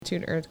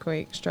magnitude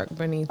earthquake struck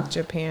beneath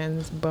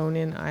Japan's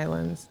Bonin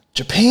Islands.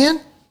 Japan?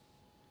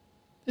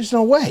 There's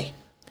no way.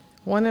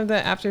 One of the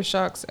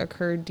aftershocks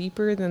occurred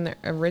deeper than the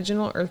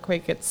original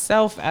earthquake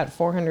itself at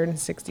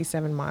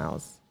 467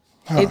 miles.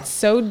 Huh. It's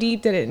so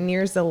deep that it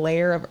nears the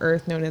layer of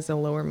earth known as the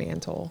lower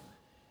mantle.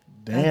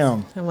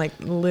 Damn. I'm like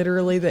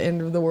literally the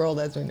end of the world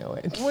as we know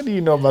it. What do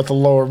you know about the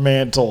lower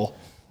mantle?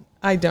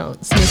 I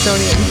don't.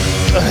 Smithsonian.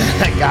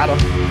 I got him.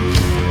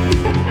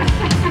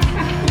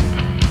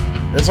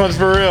 This one's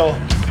for real.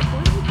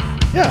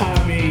 Yeah.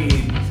 I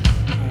mean,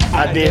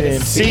 I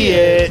didn't see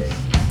it,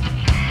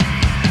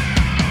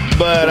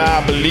 but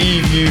I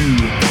believe you.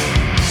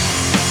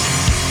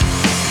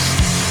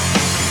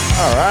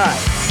 All right.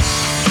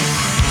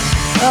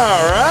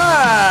 All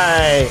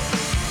right.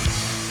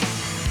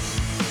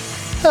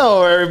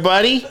 Hello,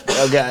 everybody.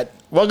 Oh, God.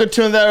 Welcome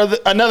to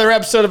another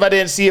episode of I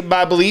Didn't See It, but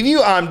I Believe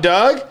You. I'm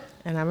Doug.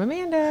 And I'm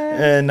Amanda.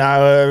 And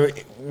I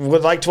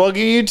would like to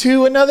welcome you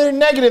to another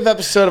negative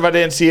episode of I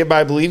Didn't See It, but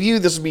I Believe You.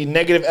 This will be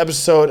negative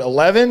episode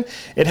 11.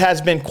 It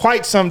has been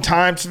quite some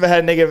time since I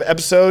had a negative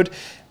episode.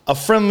 A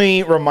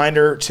friendly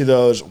reminder to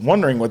those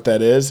wondering what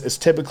that is. It's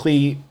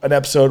typically an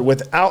episode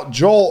without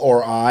Joel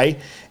or I,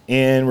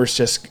 and we're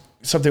just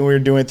something we were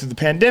doing through the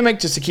pandemic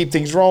just to keep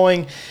things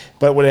rolling.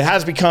 But what it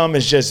has become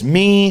is just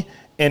me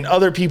and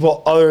other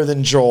people other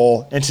than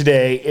Joel. And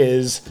today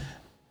is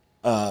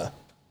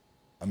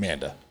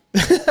Amanda.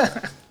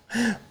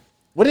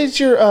 What is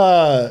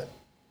your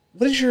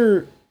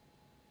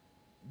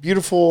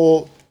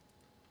beautiful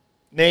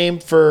name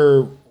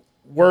for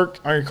work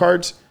on your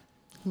cards?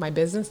 My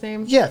business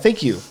name? Yeah,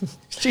 thank you.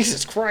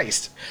 Jesus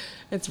Christ.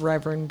 It's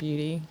Reverend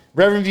Beauty.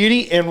 Reverend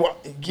Beauty, and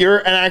you're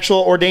an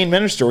actual ordained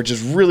minister, which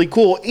is really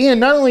cool. And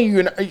not only you,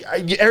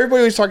 everybody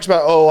always talks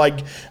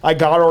about, I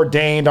got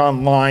ordained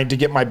online to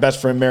get my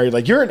best friend married.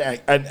 Like, you're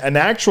an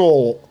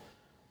actual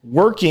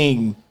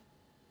working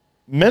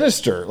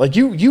minister. Like,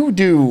 you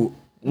do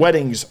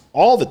weddings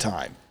all the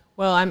time.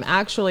 Well, I'm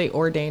actually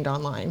ordained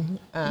online.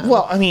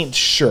 Well, I mean,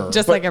 sure.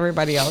 Just like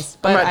everybody else.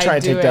 But I'm not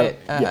trying to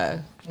take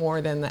that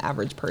more than the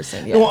average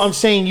person. Yes. Well, I'm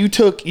saying you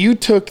took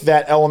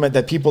that element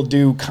that people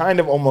do kind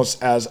of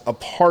almost as a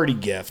party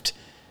gift.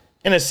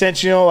 In a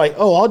sense, like,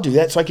 I'll do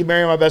that so I can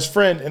marry my best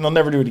friend and I'll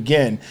never do it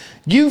again.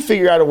 You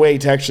figure out a way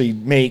to actually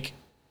make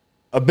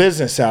a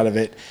business out of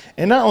it.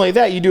 And not only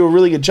that, you do a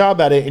really good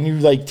job at it, and you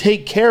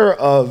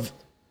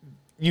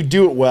you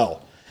do it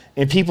well.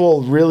 And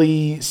people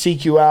really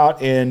seek you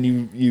out, and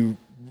you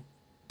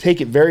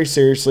take it very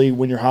seriously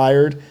when you're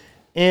hired.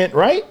 And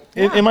right?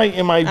 Yeah, am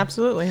I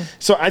absolutely.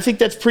 So I think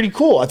that's pretty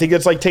cool. I think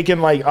it's like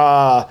taking an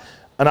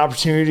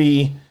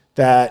opportunity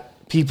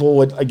that people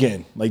would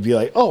again be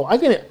like,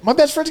 my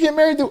best friend's getting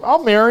married.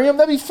 I'll marry him.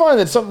 That'd be fun.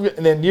 That's something.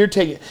 And then you're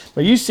taking,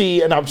 but you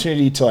see an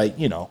opportunity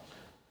to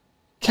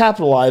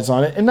capitalize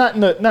on it, and not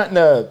in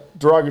a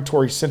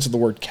derogatory sense of the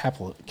word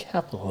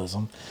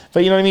capitalism,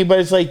 but you know what I mean. But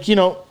it's like, I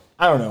don't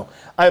know.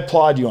 I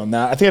applaud you on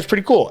that. I think that's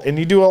pretty cool. And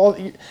you do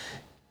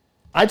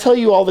I tell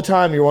you all the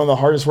time, you're one of the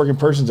hardest working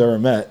persons I've ever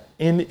met.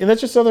 And that's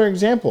just another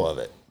example of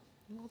it.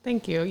 Well,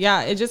 thank you.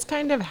 Yeah, it just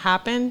kind of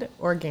happened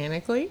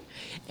organically.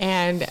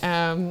 And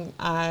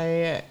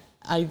I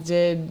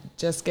did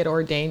just get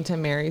ordained to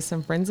marry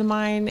some friends of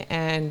mine.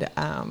 And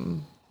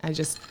I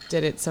just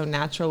did it so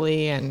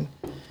naturally. And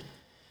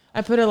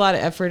I put a lot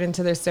of effort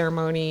into their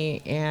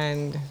ceremony.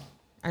 And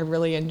I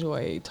really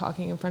enjoy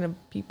talking in front of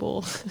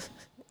people.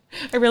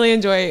 I really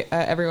enjoy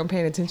everyone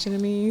paying attention to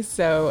me.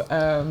 So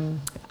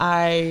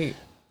I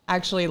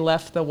actually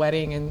left the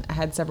wedding and I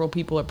had several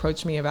people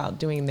approach me about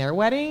doing their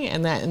wedding,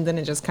 and then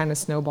it just kind of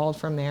snowballed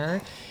from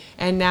there.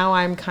 And now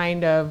I'm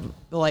kind of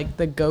like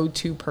the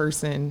go-to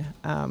person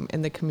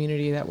in the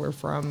community that we're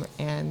from,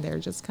 and they're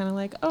just kind of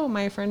like, oh,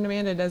 my friend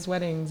Amanda does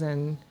weddings.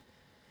 And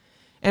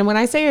when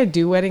I say I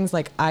do weddings,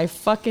 I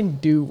fucking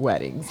do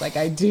weddings.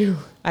 I do.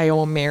 I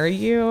will marry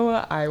you.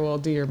 I will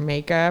do your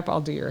makeup.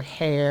 I'll do your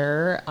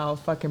hair. I'll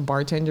fucking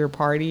bartend your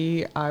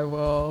party. I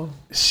will.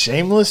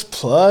 Shameless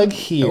plug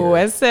here.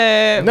 What's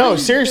up? No,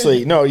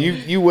 seriously. No,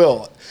 you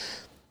will.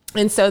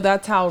 And so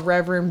that's how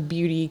Reverend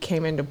Beauty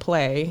came into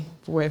play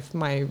with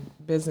my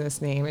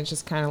business name. It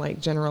just kind of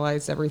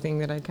generalized everything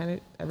that I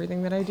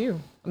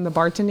do. I'm the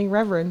bartending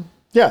Reverend.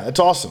 Yeah,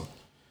 that's awesome.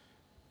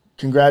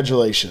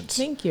 Congratulations.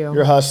 Thank you.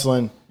 You're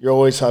hustling. You're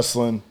always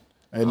hustling.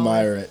 I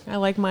admire it. I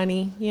like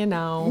money, Yeah,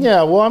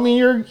 well, I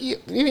mean,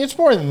 it's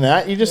more than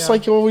that. You just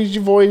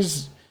you've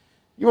always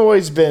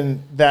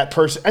been that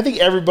person. I think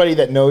everybody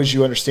that knows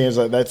you understands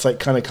that's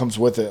kind of comes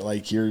with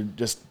it. You're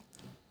just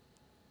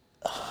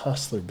a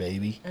hustler,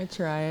 baby. I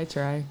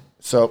try.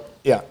 So,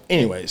 yeah.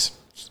 Anyways,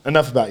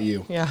 enough about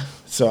you. Yeah.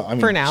 So, I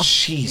mean, for now.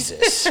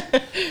 Jesus.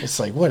 It's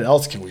what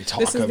else can we talk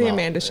about? This is the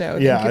Amanda Show.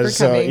 Yeah. Thank you for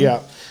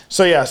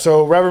coming.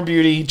 So Reverend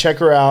Beauty, check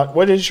her out.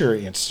 What is your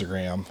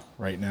Instagram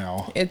right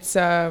now? It's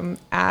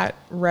at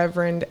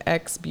Reverend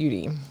X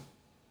Beauty.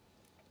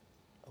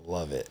 I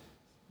love it.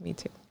 Me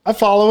too. I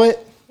follow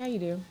it. Yeah, you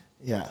do.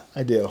 Yeah,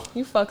 I do.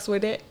 You fucks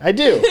with it. I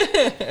do.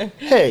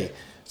 Hey,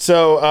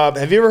 so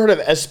have you ever heard of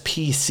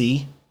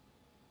SPC?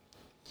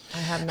 I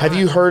have not. Have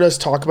you heard us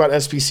talk about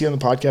SPC on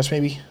the podcast?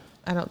 Maybe.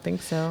 I don't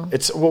think so.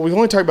 We've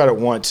only talked about it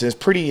once. It's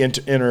pretty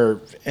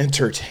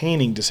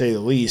entertaining to say the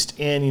least,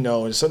 and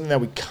it's something that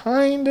we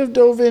kind of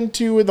dove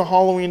into with the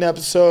Halloween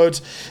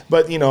episodes.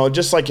 But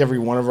just like every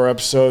one of our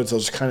episodes,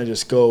 those kind of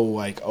just go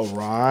like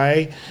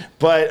awry.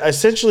 But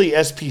essentially,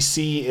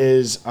 SPC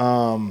is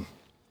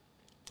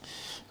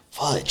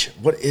fudge.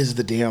 What is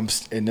the damn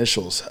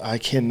initials? I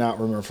cannot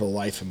remember for the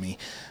life of me.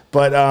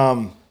 But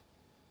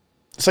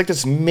it's like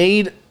this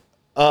made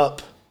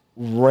up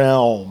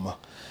realm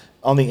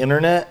on the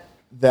internet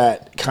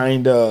that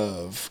kind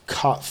of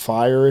caught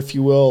fire, if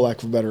you will, lack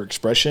of a better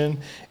expression.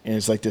 And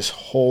it's like this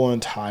whole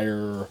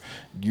entire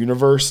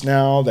universe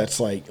now that's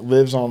like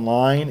lives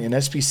online. And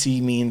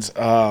SPC means,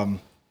 I'm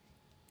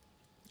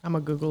going to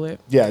Google it.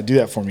 Yeah, do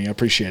that for me. I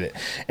appreciate it.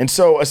 And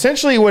so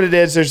essentially what it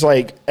is, there's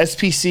like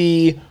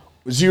SPC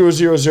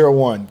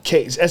 0001,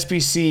 case,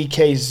 SPC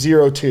case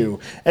 02,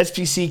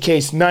 SPC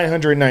case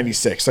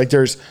 996. Like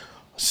there's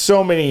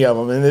so many of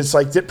them, and it's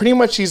like pretty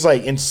much these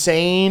like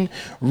insane,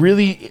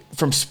 really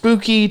from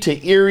spooky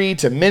to eerie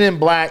to Men in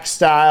Black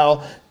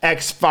style,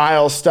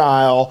 X-Files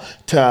style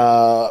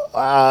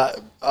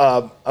to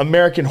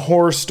American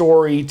Horror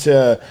Story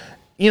to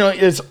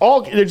it's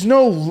all there's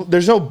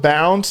no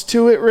bounds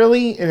to it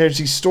really, and there's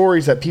these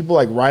stories that people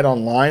like write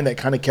online that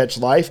kind of catch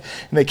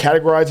life, and they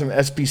categorize them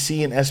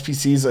SPC, and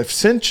SPC is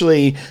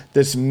essentially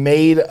this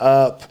made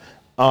up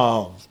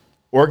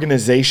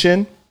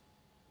organization.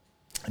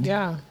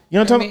 Yeah.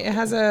 It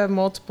has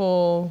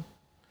multiple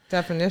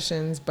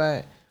definitions,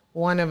 but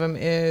one of them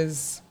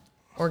is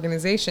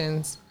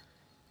organizations.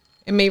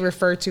 It may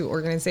refer to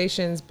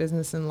organizations,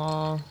 business and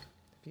law, a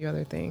few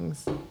other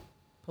things,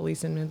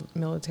 police and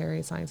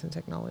military, science and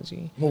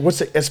technology. Well, what's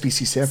the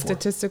SPC stand for?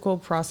 Statistical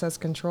process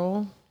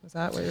control. Is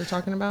that what you're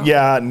talking about?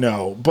 Yeah,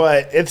 no,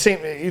 but it's same.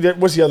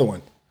 What's the other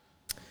one?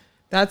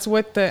 That's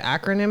what the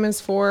acronym is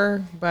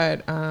for, but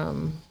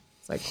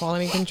it's like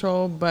quality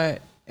control,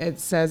 but it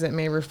says it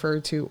may refer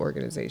to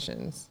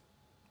organizations.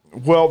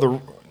 Well,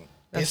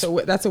 that's a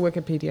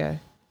Wikipedia.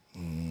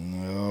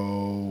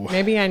 No.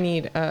 Maybe I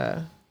need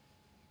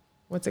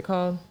what's it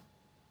called?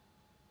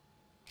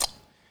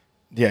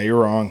 Yeah, you're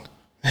wrong.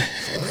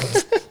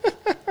 Because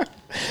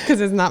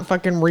it's not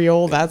fucking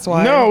real. That's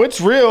why. No, it's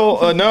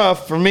real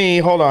enough for me.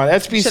 Hold on.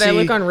 SPC. Should I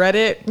look on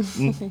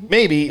Reddit?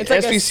 Maybe. It's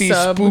like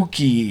SPC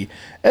spooky.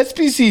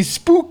 SPC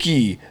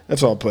spooky.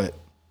 That's what I'll put.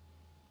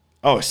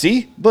 Oh,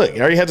 see? Look, it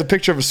already has a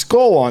picture of a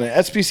skull on it.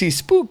 SPC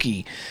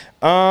spooky.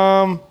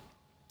 God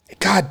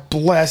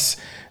bless.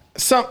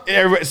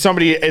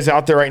 Somebody is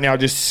out there right now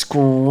just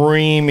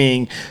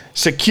screaming,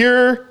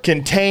 secure,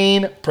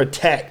 contain,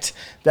 protect.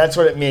 That's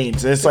what it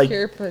means. It's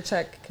secure,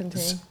 protect,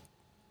 contain.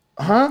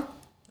 Huh?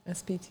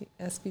 SPC.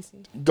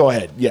 Go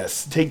ahead.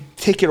 Yes.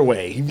 Take it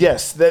away.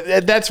 Yes.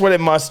 That's what it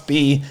must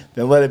be.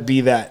 Then let it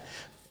be that.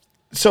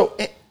 So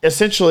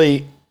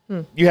essentially,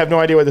 you have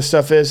no idea what this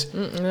stuff is?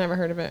 I never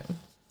heard of it.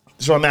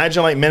 So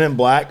imagine like Men in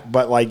Black,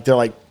 but like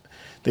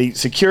they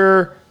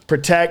secure,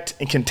 protect,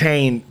 and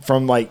contain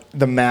from like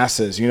the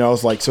masses.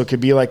 It's like, so it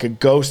could be like a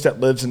ghost that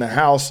lives in the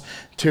house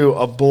to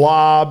a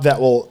blob that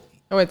will.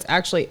 Oh, it's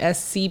actually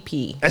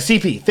SCP.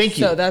 SCP. Thank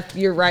you. So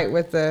you're right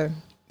with the.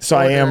 So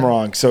order. I am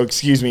wrong. So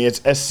excuse me.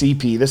 It's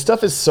SCP. This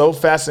stuff is so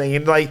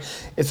fascinating. Like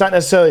it's not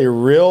necessarily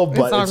real,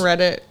 but it's on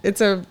Reddit. It's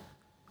a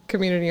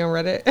community on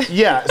Reddit.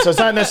 Yeah. So it's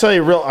not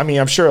necessarily real. I mean,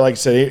 I'm sure, like I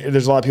said,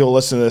 there's a lot of people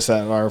listening to this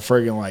that are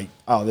friggin' like,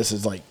 oh, this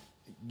is like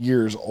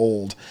years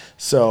old.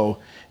 So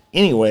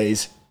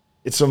anyways,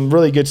 it's some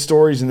really good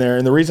stories in there.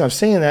 And the reason I'm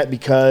saying that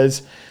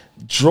because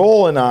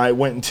Joel and I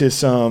went into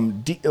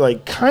some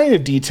kind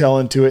of detail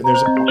into it. And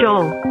there's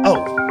Joel.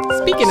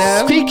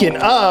 Oh, speaking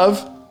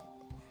of,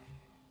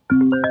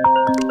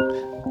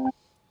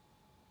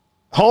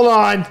 hold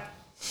on.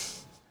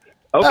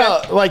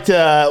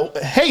 Okay.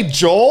 Hey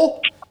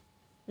Joel.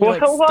 Well,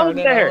 hello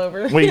there.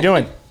 What are you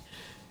doing?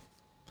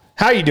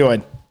 How are you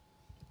doing?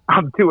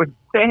 I'm doing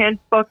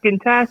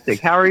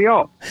fan-fucking-tastic. How are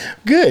y'all?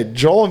 Good.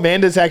 Joel,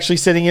 Amanda's actually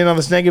sitting in on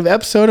this negative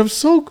episode. I'm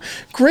so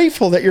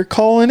grateful that you're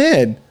calling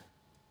in.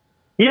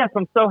 Yes,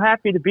 I'm so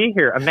happy to be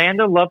here.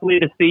 Amanda, lovely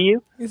to see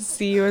you.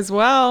 See you as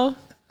well.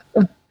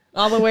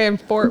 All the way in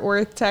Fort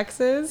Worth,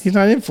 Texas. He's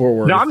not in Fort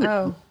Worth.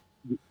 No,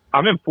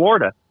 I'm in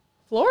Florida.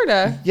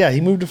 Florida? Yeah,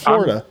 he moved to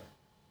Florida.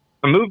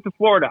 I moved to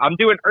Florida. I'm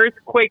doing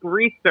earthquake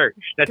research.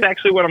 That's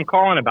actually what I'm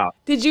calling about.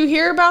 Did you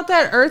hear about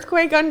that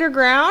earthquake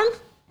underground?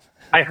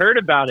 I heard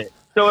about it.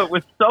 So it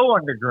was so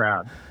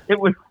underground. It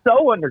was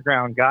so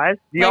underground, guys.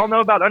 Do y'all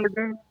know about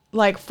underground?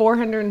 Like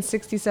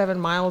 467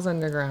 miles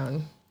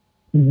underground.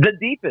 The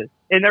deepest.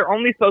 And they're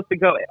only supposed to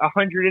go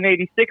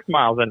 186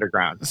 miles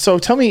underground. So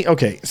tell me,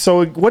 okay,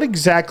 so what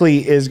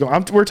exactly is going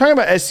on? We're talking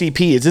about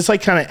SCP. Is this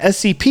like kind of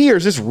SCP or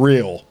is this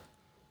real?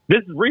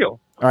 This is real.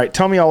 All right,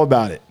 tell me all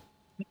about it.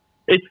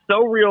 It's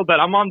so real that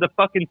I'm on the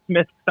fucking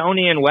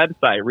Smithsonian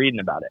website reading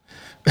about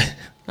it.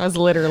 I was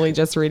literally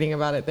just reading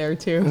about it there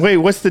too. Wait,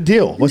 what's the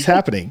deal? What's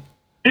happening?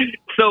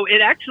 So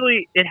it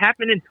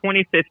happened in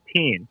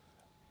 2015.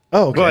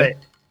 Oh, okay.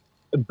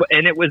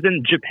 and it was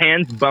in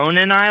Japan's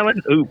Bonin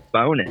Island. Ooh,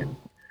 Bonin.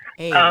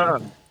 Hey.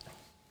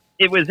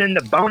 It was in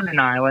the Bonin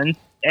Islands,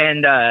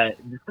 and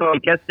so I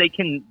guess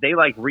they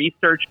like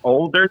research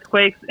old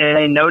earthquakes, and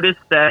they noticed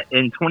that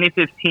in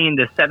 2015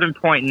 the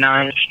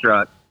 7.9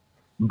 struck,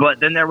 but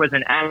then there was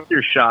an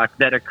aftershock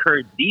that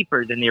occurred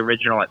deeper than the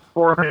original at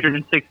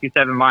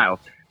 467 miles.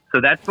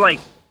 So that's a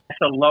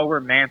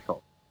lower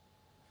mantle.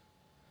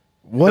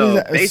 What is So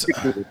that?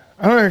 basically,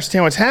 I don't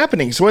understand what's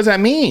happening. So what does that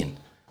mean?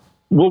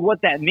 well,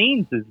 what that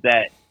means is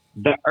that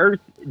the Earth,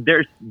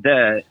 there's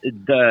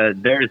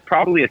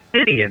probably a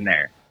city in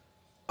there.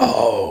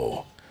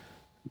 Oh,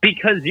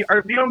 Because you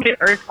don't get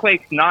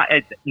earthquakes not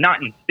in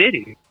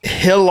cities.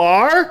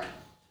 Hilar?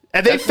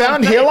 Have they That's what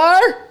found I'm saying.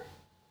 Hilar?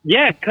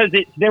 Yeah, because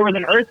there was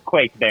an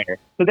earthquake there.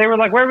 So they were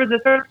like, where was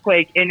this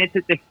earthquake? And it's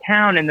at this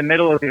town in the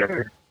middle of the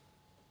earth.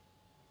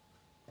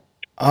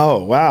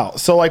 Oh, wow.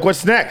 So, like,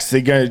 what's next?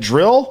 They going to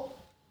drill?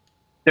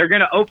 They're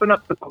going to open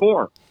up the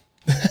core.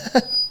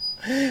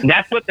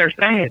 That's what they're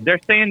saying.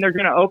 They're saying they're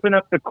going to open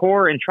up the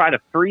core and try to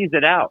freeze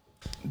it out.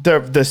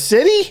 The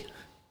city?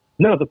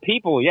 No, the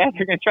people, yeah,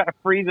 they're going to try to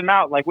freeze them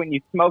out. Like when you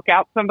smoke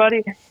out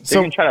somebody, they're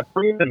going to try to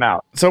freeze them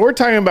out. So we're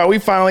talking about we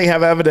finally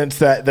have evidence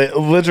that the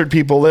lizard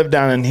people live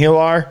down in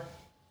Hilar?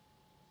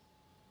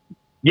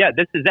 Yeah,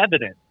 this is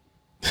evidence.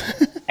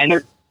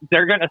 And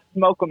they're going to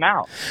smoke them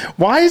out.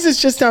 Why is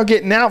this just now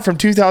getting out from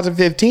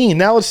 2015?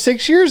 That was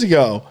 6 years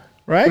ago,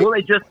 right? Well,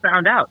 they just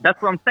found out. That's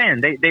what I'm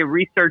saying. They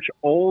research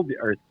old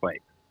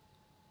earthquakes.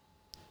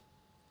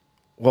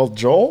 Well,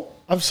 Joel,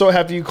 I'm so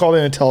happy you called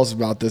in and tell us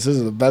about this. This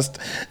is the best,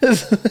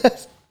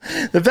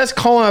 the best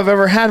call I've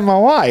ever had in my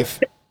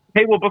life.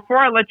 Hey, well, before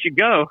I let you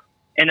go,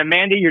 and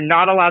Amanda, you're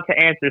not allowed to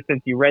answer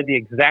since you read the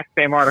exact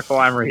same article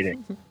I'm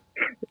reading.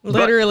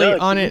 Literally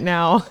Doug, on it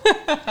now.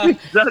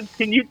 Doug,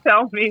 can you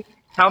tell me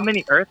how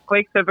many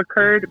earthquakes have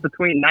occurred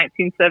between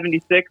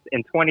 1976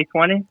 and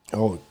 2020?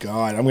 Oh,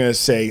 God. I'm going to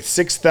say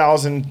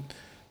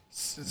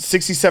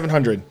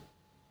 6,700.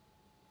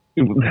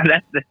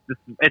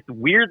 It's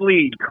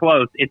weirdly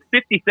close. It's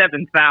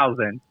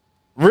 57,000.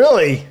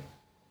 Really?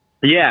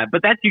 Yeah,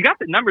 but you got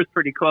the numbers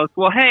pretty close.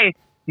 Well, hey,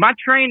 my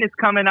train is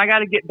coming. I got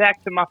to get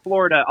back to my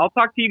Florida. I'll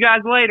talk to you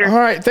guys later. All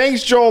right.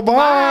 Thanks, Joel.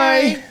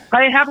 Bye.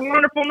 Hey, have a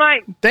wonderful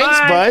night. Thanks,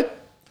 Bye. bud.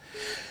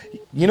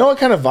 You know what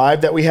kind of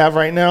vibe that we have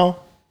right now?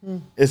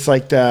 It's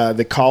like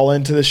the call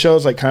into the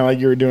shows, like kind of like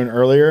you were doing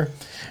earlier.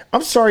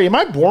 I'm sorry. Am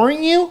I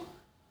boring you?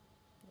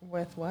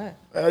 With what?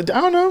 I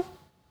don't know.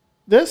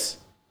 This?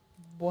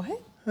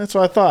 What? That's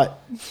what I thought.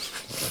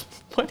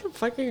 What the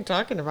fuck are you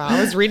talking about?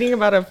 I was reading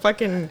about a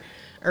fucking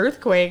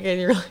earthquake and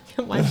you're like,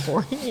 am I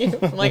boring you?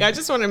 I'm like, I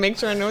just want to make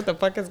sure I know what the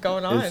fuck is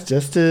going on. It's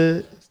just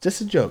a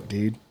joke,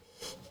 dude.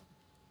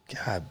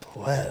 God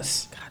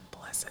bless. God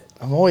bless it.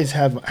 I always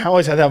had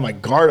to have my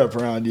guard up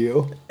around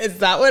you. Is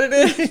that what it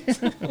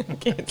is? I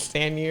can't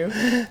stand you.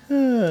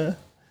 You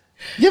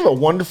have a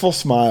wonderful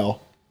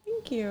smile,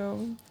 Thank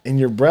you. and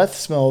your breath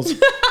smells.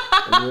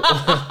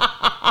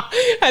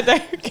 I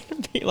thought you were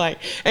going to be like,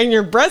 and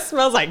your breath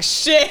smells like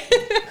shit.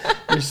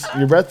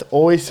 your breath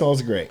always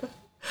smells great.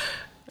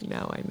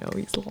 Now I know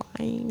he's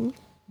lying.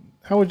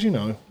 How would you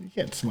know? You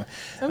can't smell.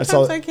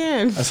 Sometimes I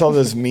can. I saw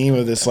this meme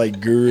of this like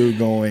guru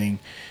going,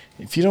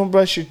 "If you don't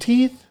brush your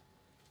teeth,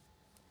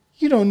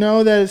 you don't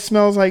know that it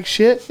smells like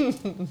shit,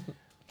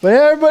 but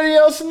everybody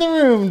else in the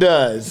room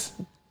does."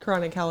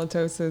 Chronic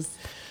halitosis.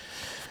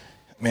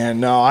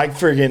 Man, no, I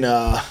friggin'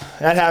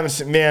 that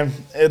happens. Man,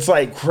 it's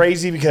like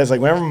crazy because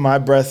like whenever my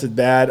breath is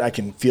bad, I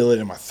can feel it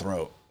in my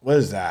throat. What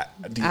is that?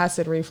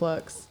 Acid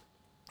reflux.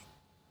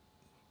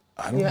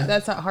 I don't. Yeah,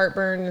 that's a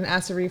heartburn and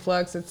acid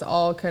reflux. It's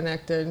all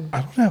connected.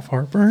 I don't have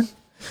heartburn,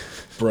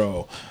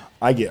 bro.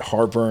 I get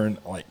heartburn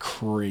like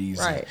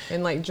crazy. Right.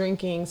 And like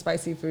drinking,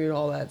 spicy food,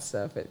 all that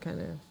stuff, it kind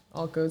of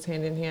all goes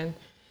hand in hand.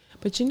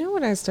 But you know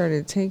what I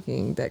started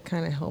taking that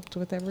kind of helped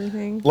with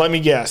everything? Let me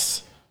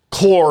guess.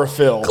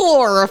 Chlorophyll.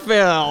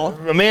 Chlorophyll.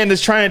 Amanda's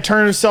trying to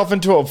turn herself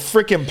into a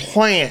freaking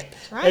plant.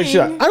 And she's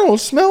like, Trying. I don't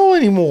smell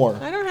anymore.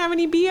 I don't have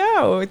any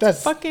BO. It's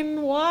That's-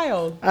 fucking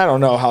wild. I don't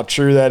know how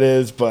true that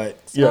is,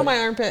 but Smell yeah. my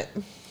armpit.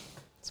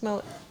 Smell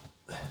it.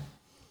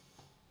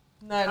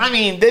 None. I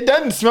mean, it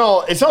doesn't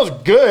smell. It smells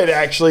good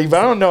actually, but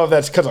I don't know if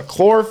that's because of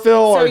chlorophyll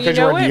or because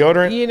you wear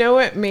deodorant. You know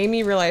what made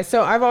me realize?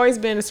 So I've always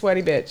been a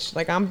sweaty bitch.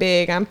 Like I'm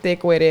big, I'm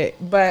thick with it,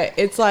 but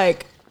it's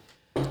like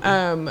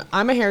I'm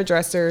a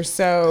hairdresser,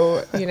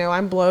 so you know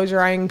I'm blow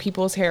drying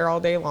people's hair all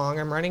day long.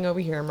 I'm running over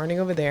here, I'm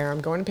running over there.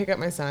 I'm going to pick up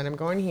my son. I'm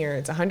going here.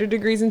 It's 100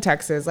 degrees in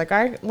Texas. Like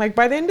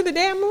by the end of the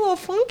day, I'm a little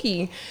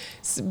funky.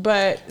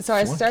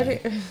 I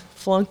started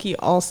flunky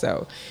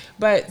also,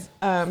 but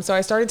so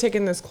I started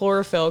taking this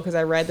chlorophyll because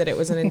I read that it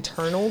was an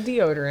internal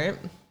deodorant,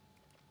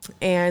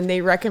 and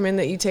they recommend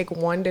that you take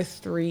 1 to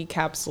 3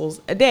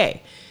 capsules a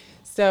day.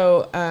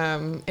 So,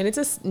 and it's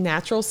a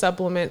natural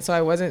supplement, so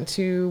I wasn't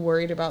too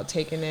worried about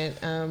taking it.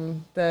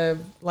 The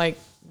like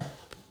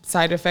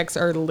side effects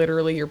are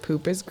literally your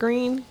poop is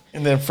green.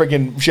 And then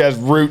freaking she has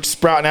roots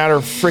sprouting out her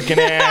freaking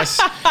ass.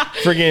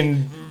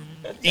 Freaking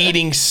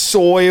eating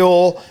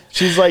soil.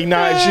 She's like,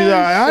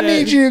 I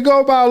need you to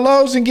go by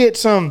Lowe's and get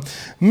some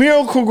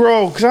Miracle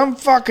Grow because I'm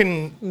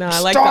fucking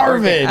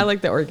starving. I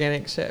like the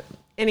organic shit.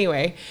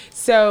 Anyway,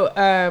 so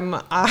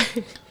I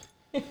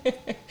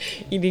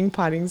eating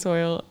potting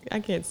soil. I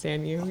can't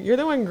stand you. You're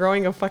the one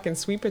growing a fucking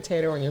sweet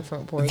potato on your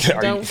front porch.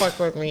 Don't fuck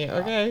with me,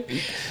 okay?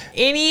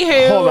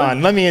 Anywho. Hold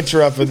on. Let me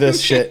interrupt with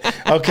this shit.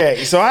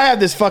 Okay, so I have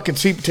this fucking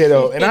sweet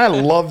potato, and I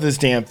love this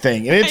damn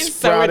thing. And it's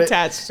sprouted. So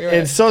attached to it.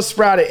 It's so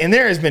sprouted. And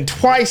there has been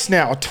twice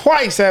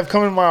I have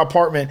come into my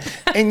apartment.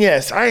 And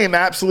yes, I am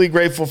absolutely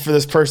grateful for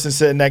this person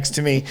sitting next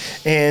to me.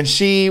 And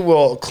she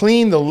will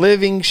clean the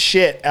living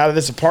shit out of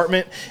this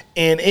apartment.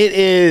 And it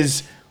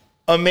is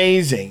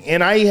amazing.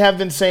 And I have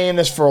been saying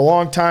this for a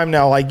long time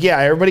now. Like, yeah,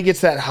 everybody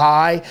gets that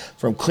high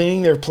from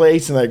cleaning their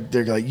place, and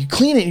they're like, you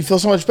clean it, and you feel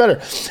so much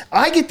better.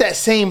 I get that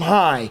same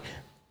high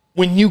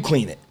when you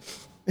clean it.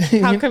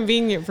 How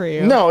convenient for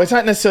you. No, it's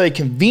not necessarily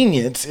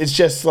convenience. It's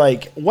just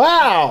like,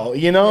 wow,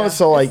 Yeah,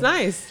 so like, it's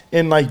nice.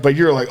 And like, but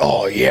you're like,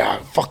 oh yeah,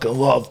 I fucking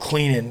love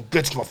cleaning.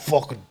 Gets my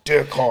fucking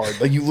dick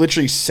hard. Like, you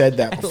literally said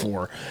that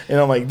before. And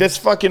I'm like, that's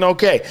fucking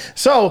okay.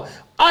 So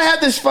I had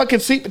this fucking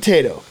sweet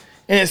potato.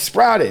 And it's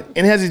sprouted,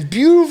 and it has these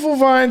beautiful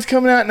vines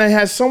coming out, and it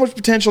has so much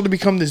potential to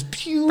become this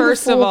beautiful,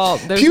 First of all,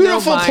 there's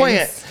beautiful no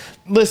plant. vines.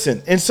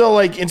 Listen, and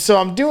so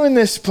I'm doing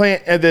this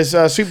plant, this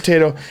sweet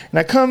potato, and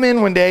I come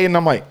in one day, and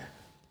I'm like,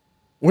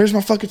 "Where's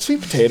my fucking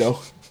sweet potato?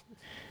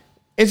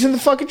 It's in the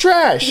fucking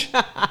trash."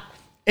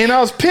 And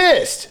I was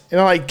pissed, and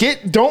I'm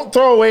like, don't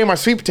throw away my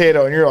sweet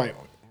potato." And you're like,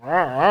 all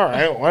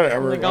right,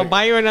 whatever. Like, I'll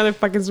buy you another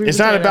fucking sweet It's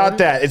potato. not about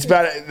that. It's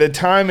about the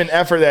time and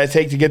effort that I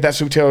take to get that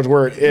sweet potato to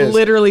where it is.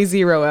 Literally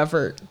zero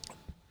effort.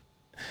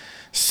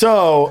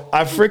 So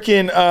I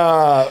freaking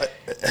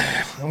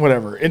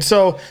whatever. And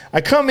so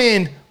I come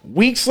in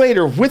weeks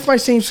later with my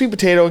same sweet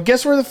potato, and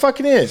guess where the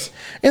fuck it is?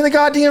 In the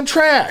goddamn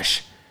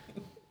trash.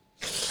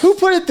 Who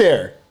put it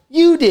there?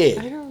 You did.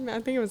 I don't know.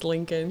 I think it was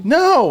Lincoln.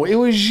 No, it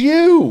was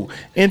you.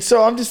 And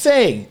so I'm just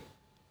saying,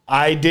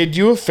 I did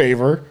you a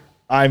favor.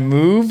 I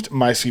moved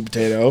my sweet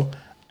potato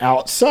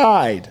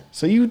outside,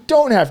 so you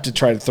don't have to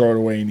try to throw it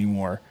away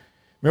anymore.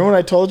 Remember what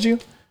I told you?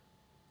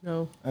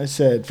 No. I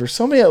said, for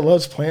somebody that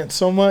loves plants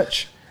so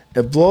much,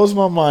 it blows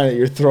my mind that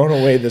you're throwing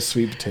away this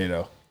sweet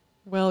potato.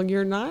 Well,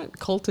 you're not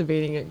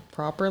cultivating it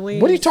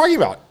properly. What are you talking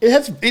about?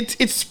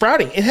 It's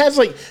sprouting. It has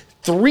like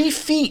 3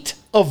 feet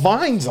of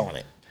vines on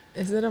it.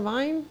 Is it a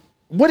vine?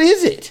 What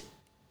is it?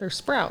 They're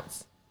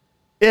sprouts.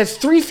 It has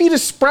 3 feet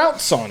of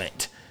sprouts on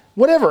it.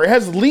 Whatever. It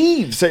has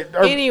leaves.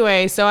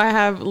 Anyway, so I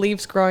have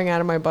leaves growing out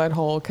of my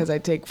butthole because I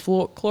take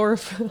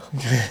chlorophyll.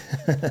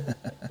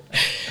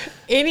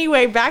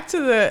 Anyway, back to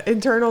the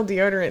internal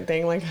deodorant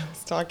thing, like I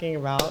was talking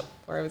about,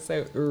 or I was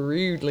so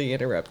rudely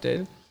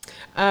interrupted.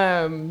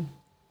 So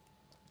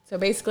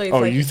basically, it's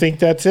like, you think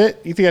that's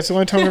it? You think that's the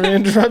only time I'm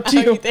going to interrupt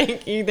you?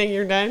 you think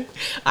you're done?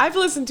 I've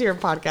listened to your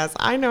podcast.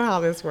 I know how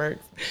this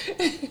works.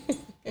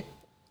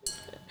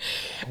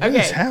 What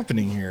is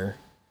happening here?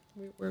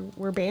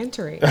 We're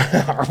bantering.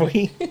 Are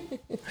we?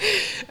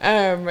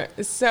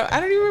 So I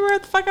don't even remember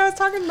what the fuck I was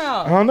talking I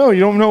about. don't know. You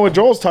don't know what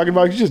Joel's talking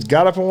about. You just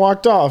got up and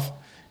walked off.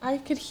 I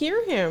could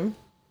hear him.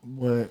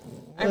 What?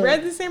 I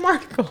read the same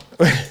article.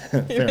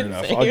 Fair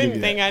enough. I'll give you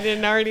Anything that. I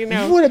didn't already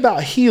know. What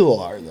about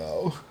Helar,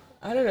 though?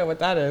 I don't know what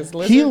that is.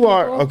 Lizard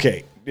Helar, people?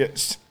 okay.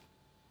 Yes.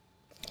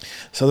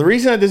 So the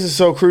reason that this is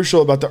so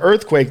crucial about the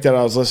earthquake that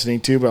I was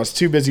listening to, but I was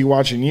too busy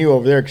watching you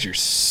over there because you're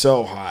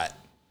so hot.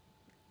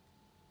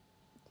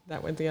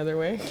 That went the other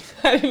way.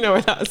 I didn't know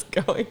where that was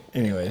going.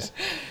 Anyways,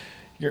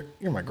 you're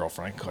my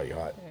girlfriend. I can call you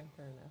hot. Yeah,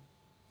 fair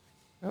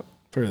enough.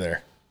 Put her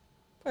there.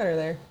 Put her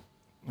there.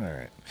 All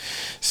right.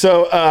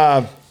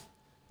 So,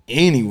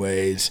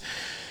 anyways,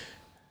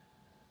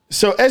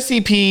 so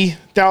SCP,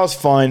 that was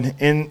fun.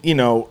 And,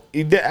 I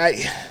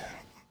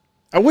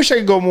wish I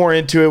could go more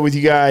into it with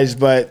you guys,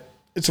 but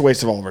it's a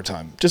waste of all of our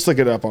time. Just look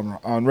it up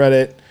on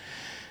Reddit.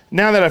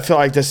 Now that I feel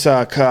like this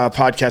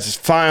podcast is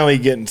finally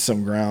getting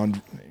some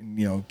ground,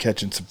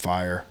 catching some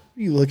fire.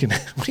 What are you looking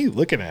at? What are you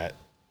looking at?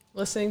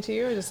 Listening to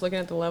you or just looking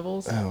at the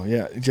levels? Oh,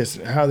 yeah.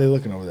 Just how are they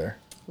looking over there?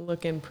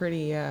 Looking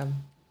pretty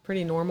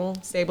normal,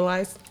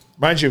 stabilized.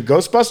 Reminds you of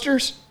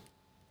Ghostbusters?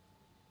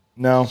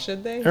 No.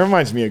 Should they? It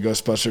reminds me of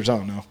Ghostbusters. I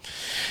don't know.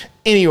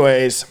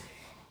 Anyways,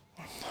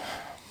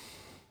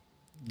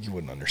 you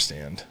wouldn't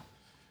understand.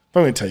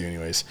 But I'm going to tell you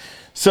anyways.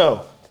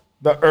 So,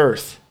 the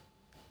Earth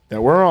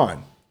that we're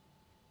on,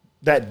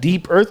 that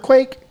deep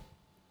earthquake,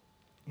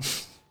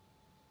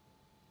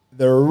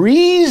 the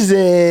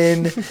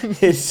reason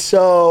it's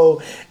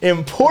so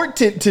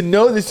important to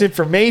know this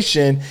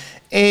information,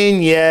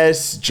 and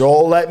yes,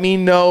 Joel let me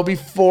know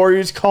before he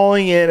was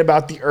calling in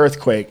about the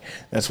earthquake.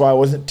 That's why I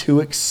wasn't too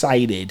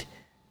excited,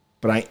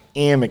 but I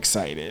am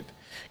excited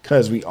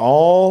because we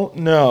all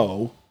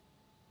know,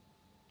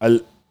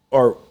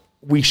 or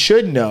we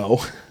should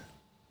know,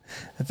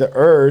 that the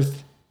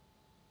Earth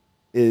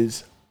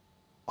is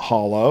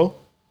hollow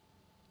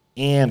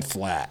and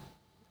flat.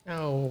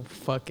 Oh,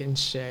 fucking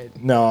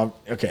shit. No,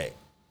 okay.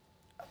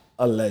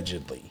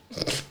 Allegedly.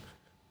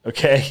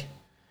 Okay?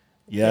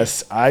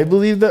 Yes, I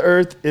believe the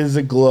Earth is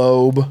a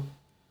globe.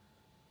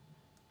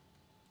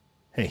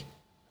 Hey,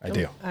 I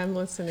do. I'm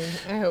listening.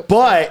 I hope.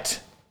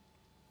 But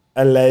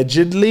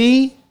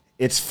allegedly,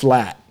 it's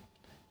flat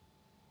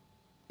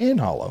and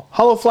hollow.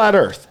 Hollow flat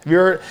Earth.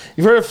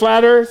 You've heard of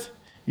flat Earth?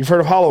 You've heard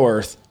of hollow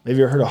Earth. Have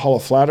you ever heard of hollow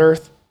flat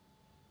Earth?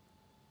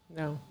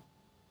 No.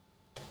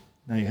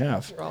 Now you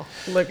have. Well,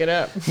 look it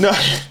up. No,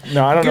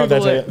 I don't know if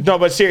Google that's it. no.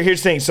 But see,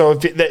 here's the thing. So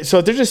if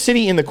there's a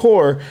city in the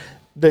core,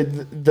 the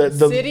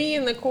City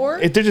in the core?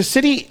 if there's a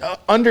city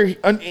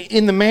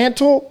in the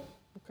mantle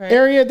Okay.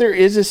 area, there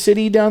is a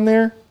city down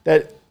there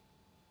that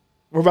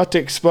we're about to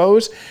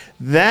expose.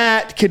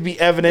 That could be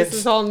This evidence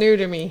is all new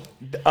to me.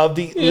 of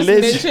the You just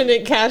lizard. mention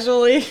it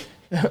casually.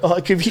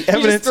 It could be You just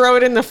evidence. throw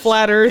it in the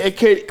flat Earth It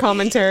could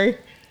commentary.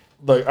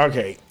 look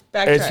okay.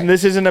 Backtrack.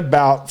 This isn't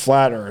about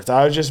flat Earth.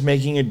 I was just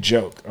making a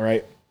joke. All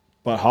right,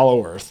 but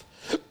hollow Earth.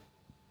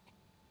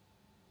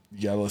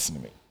 You gotta listen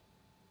to me.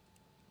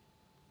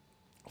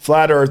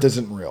 Flat Earth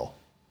isn't real.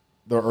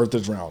 The Earth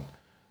is round.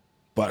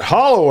 But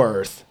hollow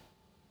Earth,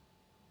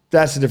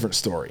 that's a different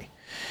story.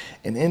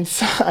 And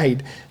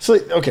inside, so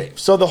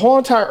the whole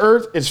entire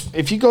Earth is,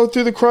 if you go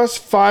through the crust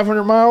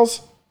 500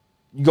 miles,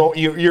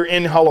 you're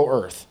in hollow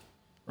Earth,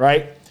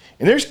 right?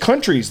 And there's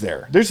countries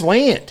there. There's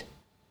land,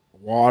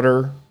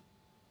 water,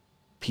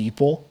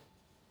 people,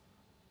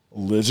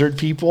 lizard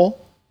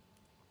people.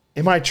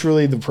 Am I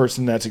truly the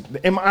person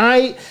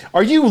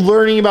are you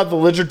learning about the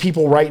lizard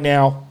people right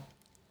now?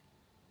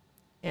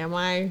 Am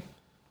I?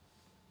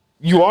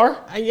 You are?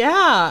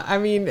 Yeah. I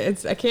mean,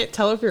 I can't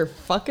tell if you're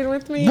fucking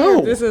with me. No.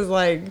 Or this is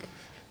like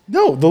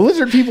No, the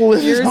lizard people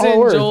live yours in hollow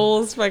and Earth.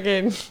 Joel's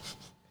fucking.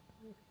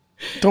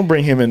 Don't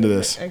bring him into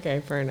this. Okay,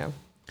 fair enough.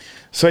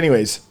 So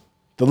anyways,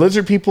 the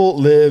lizard people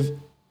live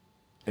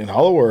in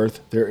hollow Earth.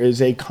 There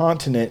is a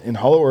continent in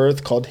hollow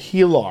Earth called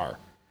Helar.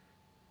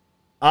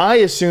 I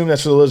assume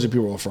that's where the lizard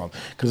people are from,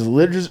 because the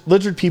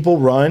lizard people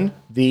run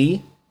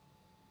the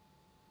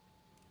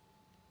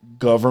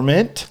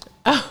government.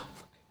 Oh.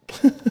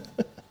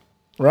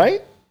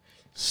 Right?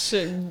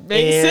 Should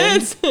make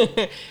sense.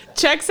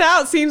 Checks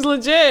out. Seems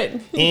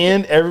legit.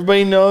 And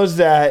everybody knows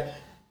that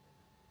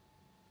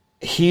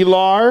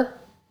Hillary,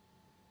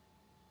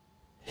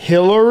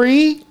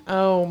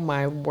 Oh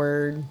my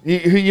word.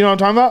 you know what I'm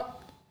talking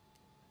about?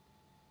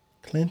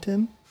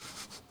 Clinton?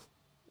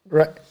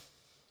 Right. What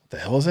the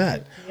hell is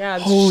that? Yeah,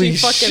 Holy she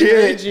fucking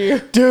shit. heard you.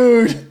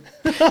 Dude.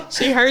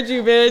 She heard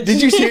you, bitch.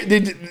 Did you see?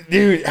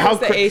 Dude, how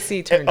the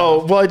AC turned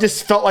Oh, well, it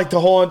just felt like the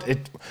whole.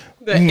 It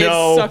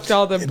sucked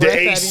all the breath out of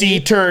AC you.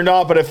 turned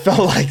off, but it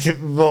felt like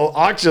the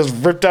oxygen was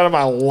ripped out of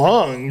my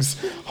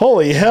lungs.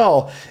 Holy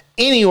hell!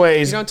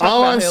 Anyways, You don't talk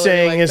all about I'm Hillary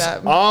saying like is,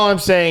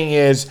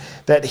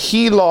 that. that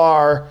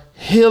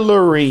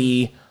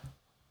Hillary,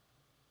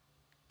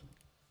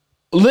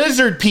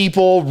 lizard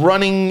people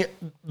running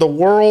the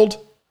world.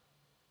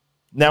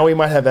 Now we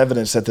might have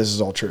evidence that this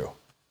is all true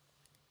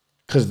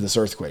because of this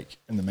earthquake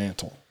in the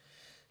mantle.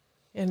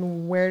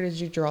 And where did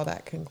you draw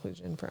that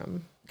conclusion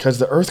from? Because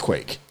the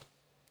earthquake.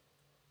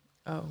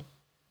 Oh,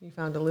 you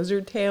found a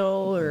lizard tail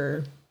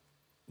or?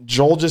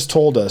 Joel just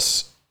told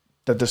us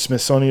that the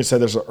Smithsonian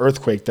said there's an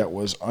earthquake that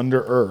was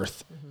under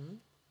Earth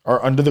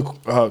or under the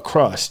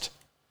crust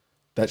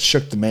that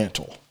shook the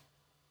mantle.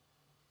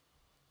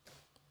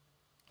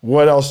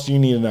 What else do you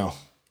need to know?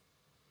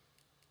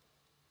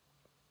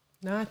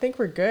 No, I think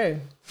we're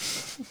good.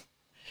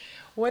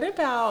 What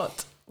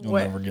about You'll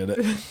what? never get it.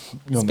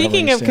 You'll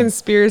Speaking never of understand.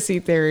 conspiracy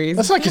theories,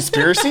 That's not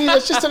conspiracy.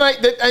 That's just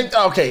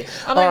okay.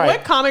 I'm All like, right.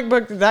 what comic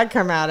book did that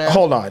come out of?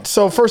 Hold on.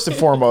 So first and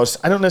foremost,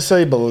 I don't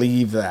necessarily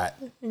believe that.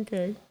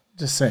 Okay.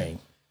 Just saying.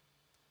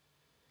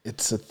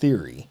 It's a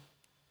theory.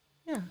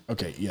 Yeah.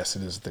 Okay. Yes,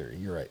 it is a theory.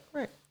 You're right.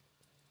 Right.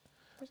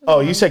 Oh,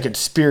 you said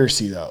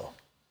conspiracy though.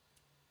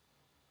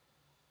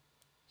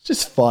 It's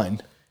just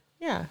fun.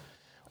 Yeah.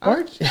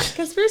 Why-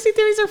 Conspiracy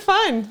theories are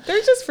fun.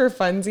 They're just for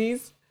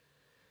funsies.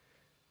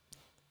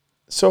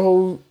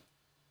 So,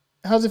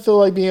 how's it feel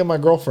like being my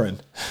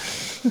girlfriend?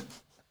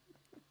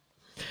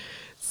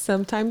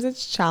 Sometimes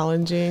it's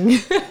challenging.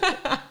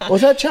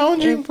 Was that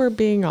challenging? If we're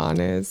being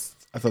honest.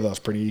 I thought that was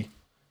pretty.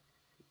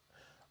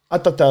 I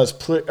thought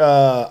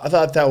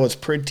that was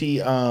pretty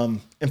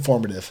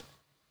informative.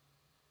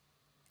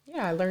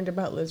 Yeah, I learned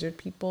about lizard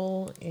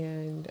people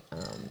and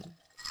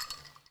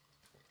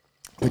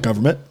The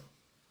government.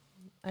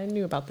 I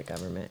knew about the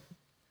government.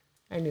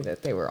 I knew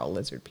that they were all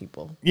lizard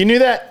people. You knew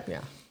that?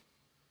 Yeah.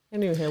 I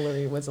knew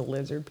Hillary was a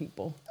lizard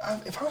people.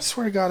 If I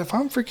swear to God, if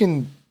I'm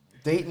freaking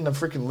dating a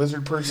freaking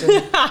lizard person,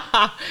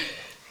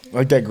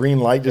 like that green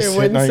light just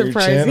It hitting on wouldn't your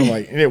surprise chin, you. I'm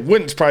like, it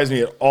wouldn't surprise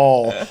me at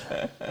all.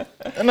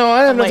 No,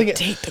 I have nothing.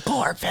 take the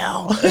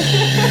chlorophyll.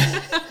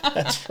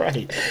 That's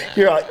right.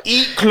 You're like,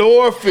 eat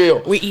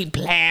chlorophyll. We eat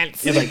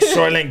plants. It's like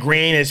Soylent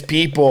Green is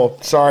people.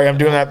 Sorry, I'm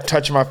doing that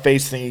touching my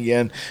face thing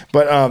again.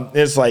 But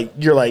it's like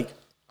you're like,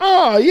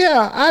 oh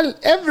yeah,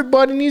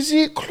 everybody needs to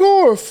eat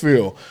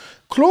chlorophyll.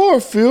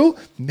 Chlorophyll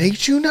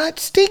makes you not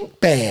stink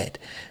bad.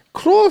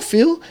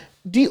 Chlorophyll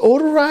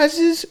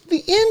deodorizes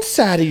the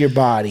inside of your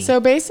body. So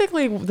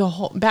basically,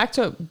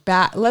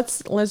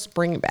 let's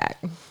bring it back.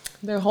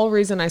 The whole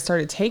reason I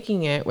started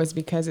taking it was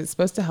because it's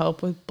supposed to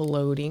help with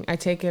bloating. I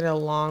take it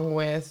along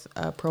with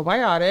a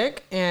probiotic,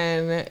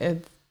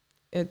 and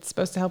it's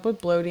supposed to help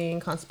with bloating,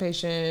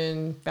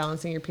 constipation,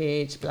 balancing your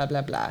pH, blah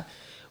blah blah.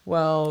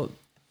 Well,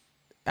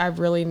 I've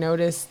really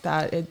noticed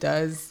that it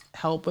does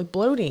help with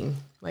bloating.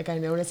 Like, I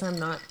notice I'm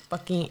not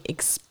fucking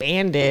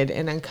expanded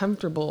and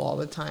uncomfortable all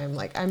the time.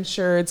 Like, I'm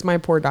sure it's my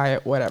poor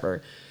diet,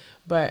 whatever.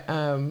 But,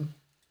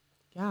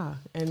 yeah.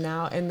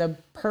 And the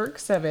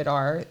perks of it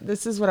are,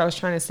 this is what I was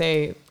trying to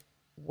say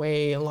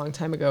way a long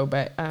time ago.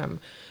 But,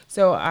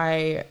 so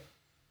I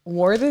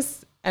wore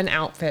an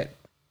outfit,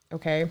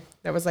 okay,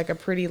 that was like a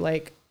pretty,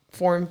 like,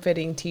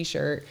 form-fitting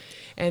t-shirt.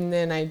 And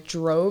then I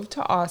drove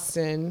to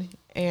Austin,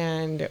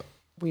 and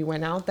we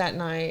went out that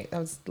night. That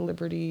was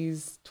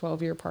Liberty's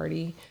 12-year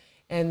party.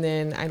 And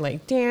then I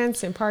like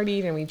danced and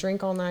partied, and we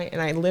drank all night.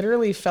 And I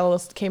literally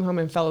came home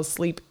and fell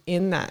asleep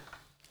in that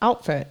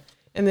outfit.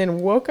 And then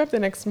woke up the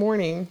next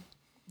morning,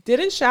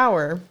 didn't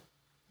shower,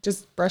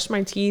 just brushed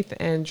my teeth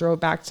and drove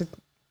back to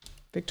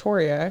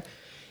Victoria.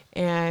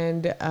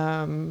 And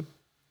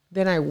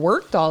then I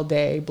worked all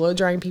day, blow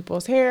drying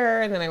people's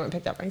hair. And then I went and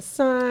picked up my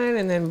son.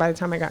 And then by the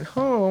time I got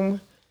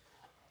home,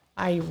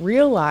 I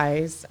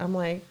realized, I'm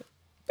like,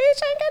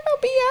 bitch, I ain't got no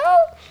BO.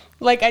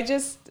 Like, I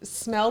just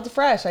smelled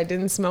fresh. I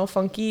didn't smell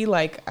funky.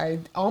 Like, I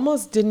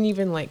almost didn't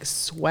even, like,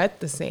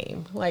 sweat the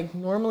same. Like,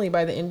 normally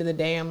by the end of the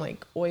day, I'm,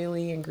 like,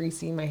 oily and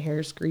greasy. My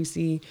hair's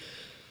greasy.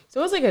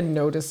 So it was, like, a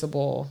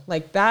noticeable,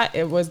 like, that,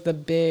 it was the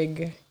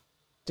big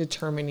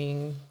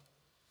determining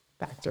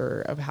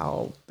factor of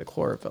how the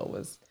chlorophyll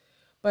was.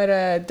 But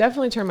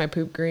definitely turned my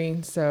poop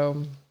green.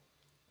 So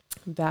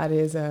that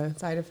is a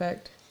side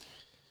effect.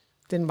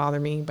 Didn't bother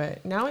me,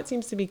 but now it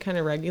seems to be kind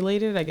of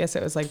regulated. I guess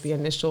it was like the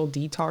initial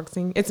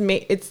detoxing.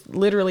 It's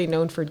literally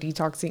known for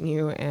detoxing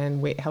you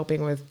and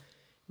helping with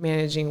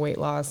managing weight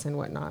loss and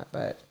whatnot.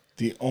 But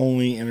the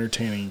only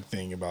entertaining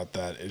thing about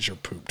that is your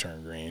poop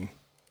turned green.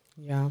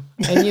 Yeah,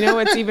 and you know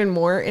what's even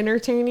more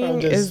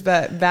entertaining is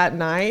that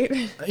night.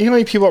 You know how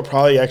many people are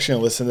probably actually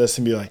gonna listen to this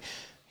and be like,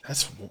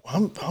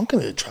 I'm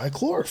gonna try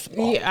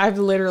chlorophyll. Yeah, I've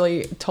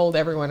literally told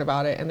everyone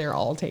about it, and they're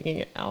all taking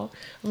it now.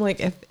 I'm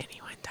like, if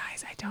anyone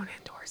dies, I don't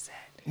endorse it.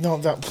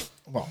 No,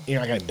 you're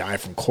not gonna die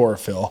from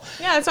chlorophyll.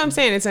 Yeah, that's what I'm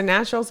saying. It's a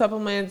natural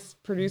supplement. It's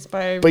produced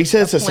by. But you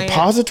said it's a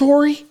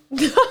suppository?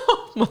 No,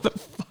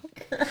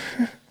 motherfucker.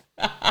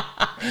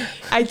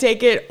 I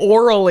take it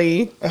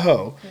orally.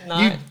 Oh,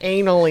 not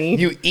anally.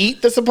 You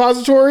eat the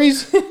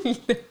suppositories?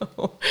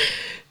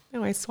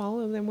 No, I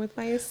swallow them with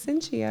my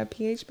Essentia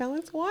pH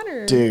balanced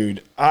water.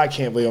 Dude, I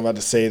can't believe I'm about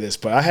to say this,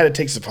 but I had to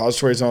take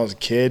suppositories when I was a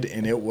kid,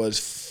 and it was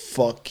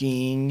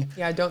fucking...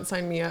 Yeah, don't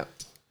sign me up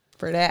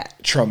for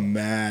that.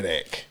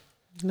 Traumatic.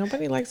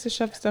 Nobody likes to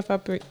shove stuff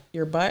up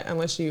your butt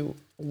unless you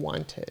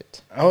want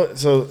it. Oh,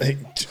 so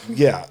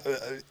yeah,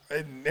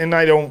 and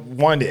I don't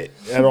want it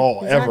at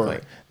all, exactly.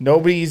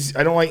 Ever.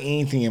 I don't like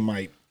anything in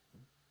my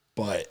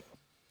butt.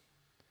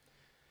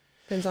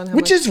 Depends on how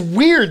Which is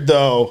weird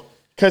though,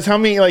 because how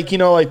many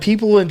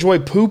people enjoy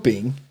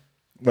pooping.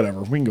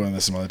 Whatever, we can go on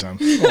this some other time.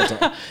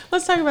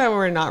 Let's talk about it when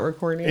we're not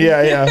recording.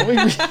 Yeah. We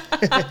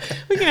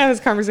can have this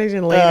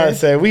conversation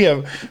later.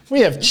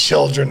 We have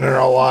children in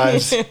our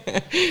lives.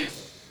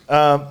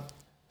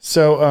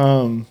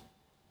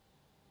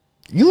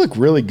 You look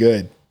really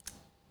good.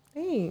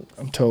 Thanks.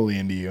 I'm totally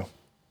into you.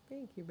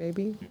 Thank you,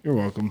 baby. You're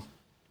welcome.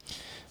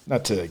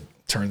 Not to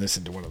turn this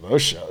into one of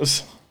those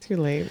shows. Too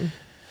late.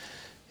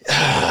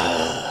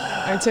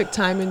 I took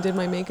time and did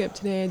my makeup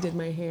today. I did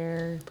my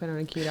hair, put on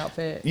a cute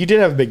outfit. You did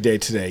have a big day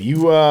today.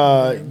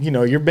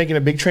 You're making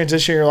a big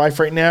transition in your life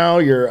right now.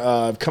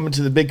 You're coming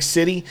to the big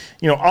city.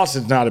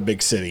 Austin's not a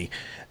big city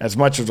as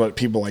much as what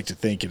people like to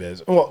think it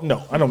is. Well,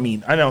 no, I don't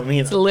mean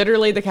it's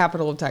literally the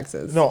capital of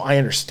Texas. No, I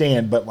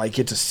understand, but like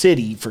it's a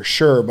city for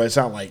sure, but it's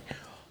not like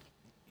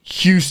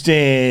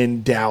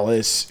Houston,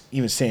 Dallas,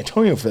 even San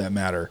Antonio for that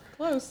matter.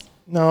 Close.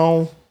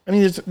 No. I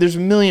mean, there's a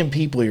million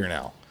people here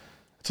now.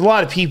 It's a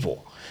lot of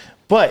people.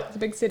 But it's a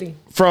big city.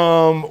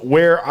 From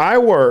where I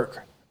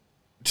work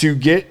to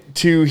get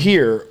to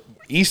here,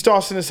 East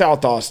Austin to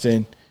South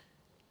Austin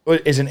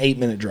is an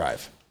 8-minute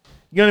drive.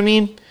 You know what I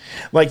mean?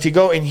 Like to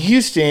go in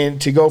Houston,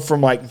 to go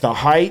from like the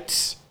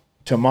Heights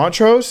to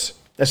Montrose,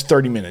 that's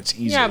 30 minutes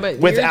easy. Yeah, but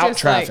without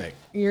traffic.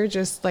 You're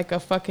just like a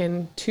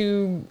fucking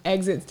 2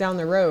 exits down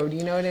the road.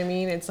 You know what I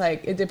mean? It's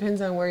like, it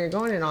depends on where you're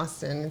going in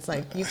Austin. It's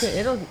like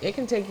it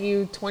can take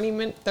you 20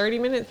 minutes, 30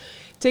 minutes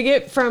to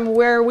get from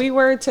where we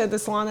were to the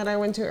salon that I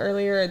went to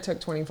earlier. It took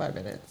 25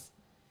 minutes.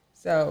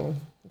 So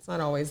it's not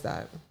always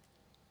that.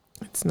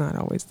 It's not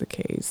always the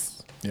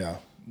case. Yeah.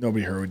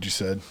 Nobody heard what you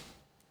said.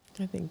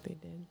 I think they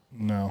did.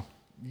 No.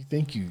 You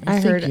think you I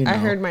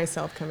heard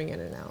myself coming in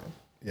and out.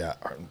 Yeah.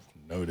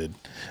 Noted.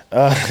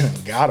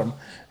 Got him.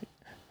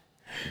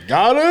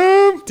 Got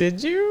him.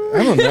 Did you?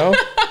 I don't know.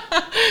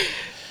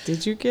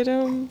 Did you get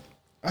him?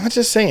 I'm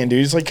just saying,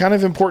 dude. It's like kind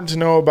of important to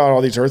know about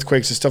all these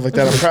earthquakes and stuff like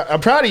that.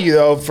 I'm proud of you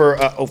though for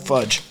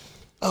fudge.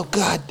 Oh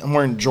God, I'm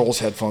wearing Joel's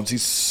headphones.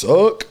 These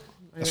suck.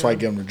 That's why I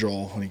give them to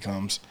Joel when he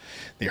comes.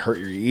 They hurt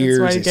your ears.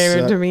 That's why you gave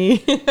it to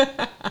me.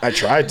 I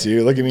tried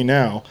to. Look at me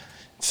now.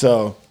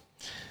 So,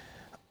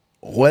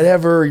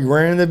 whatever, you're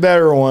wearing the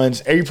better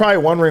ones. And you're probably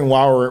wondering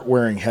why we're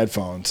wearing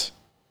headphones.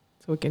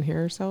 So we can hear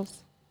ourselves?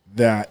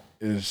 That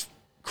is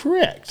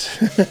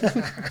correct.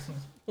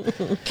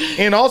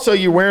 And also,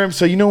 you wear them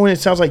so you know when it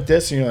sounds like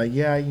this, and you're like,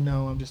 yeah,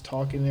 I'm just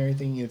talking and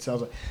everything. It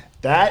sounds like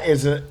that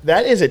is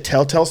a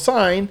telltale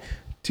sign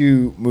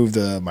to move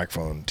the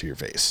microphone to your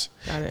face.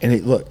 Got it.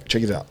 And look,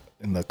 check it out.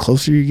 And the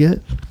closer you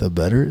get, the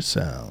better it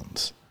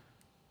sounds.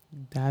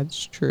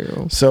 That's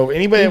true. So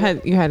anybody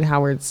You had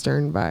Howard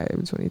Stern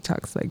vibes when he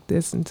talks like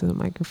this into the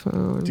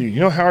microphone. dude,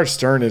 Howard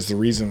Stern is the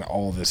reason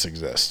all of this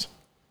exists.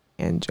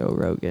 And Joe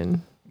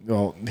Rogan.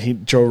 Well,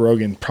 Joe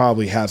Rogan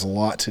probably has a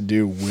lot to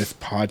do with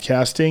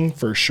podcasting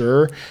for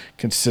sure,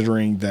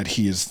 considering that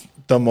he is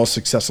the most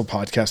successful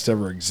podcast to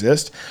ever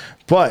exist.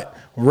 But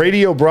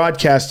radio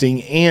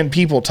broadcasting and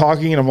people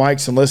talking into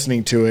mics and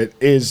listening to it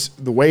is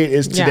the way it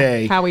is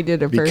today. How we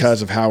did it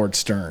because of Howard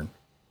Stern.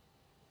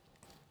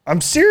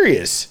 I'm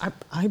serious.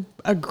 I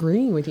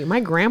agree with you. My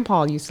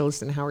grandpa used to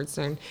listen to Howard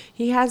Stern.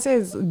 He has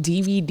his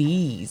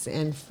DVDs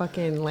and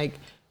fucking like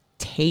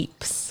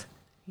tapes.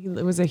 He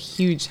was a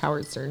huge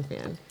Howard Stern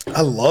fan.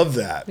 I love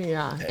that.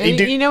 Yeah. And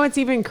you know what's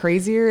even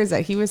crazier is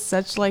that he was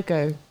such like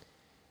a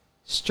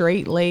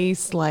straight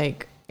lace,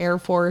 like Air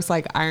Force,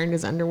 like ironed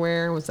his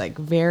underwear and was like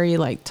very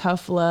like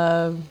tough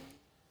love.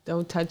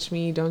 Don't touch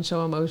me. Don't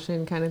show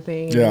emotion kind of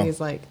thing. Yeah. And he's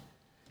like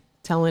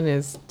telling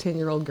his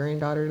 10-year-old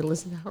granddaughter to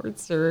listen to Howard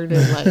Stern.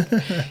 And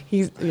like,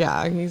 he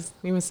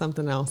was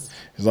something else.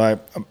 He's like,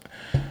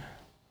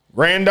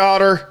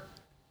 granddaughter,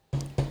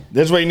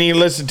 this is what you need to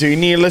listen to. You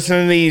need to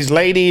listen to these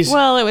ladies.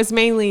 Well, it was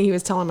mainly he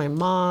was telling my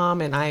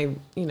mom, and I,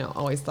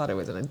 always thought I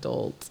was an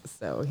adult,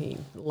 so he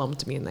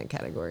lumped me in that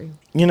category.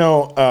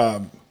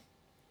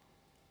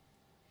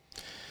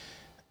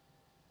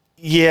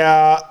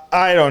 Yeah,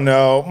 I don't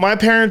know. My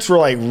parents were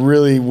like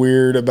really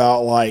weird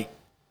about like,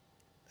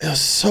 it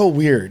was so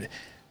weird.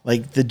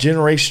 Like the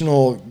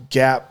generational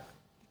gap.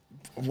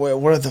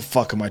 What the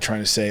fuck am I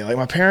trying to say? Like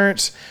my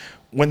parents,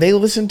 when they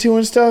listened to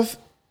and stuff,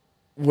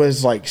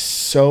 was like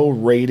so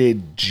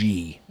rated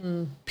G,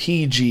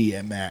 PG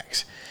at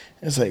max.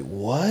 It's like,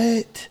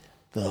 what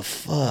the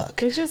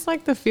fuck? It's just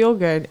like the feel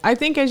good. I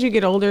think as you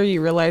get older,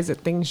 you realize that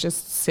things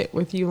just sit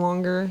with you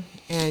longer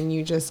and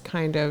you just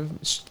kind of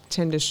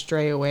tend to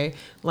stray away.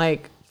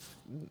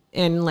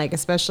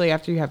 Especially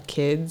after you have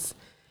kids,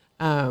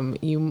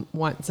 you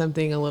want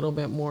something a little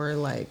bit more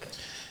like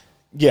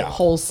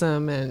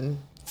wholesome and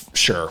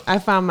sure. I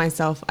found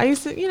myself, I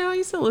used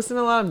to listen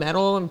to a lot of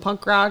metal and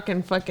punk rock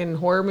and fucking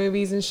horror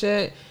movies and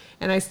shit.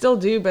 And I still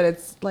do, but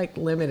it's like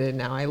limited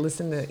now. I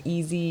listen to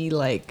easy,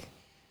 like,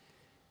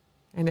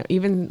 I know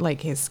even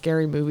like his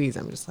scary movies.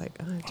 I'm just like,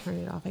 I turn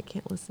it off. I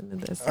can't listen to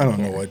this. I don't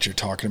know what you're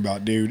talking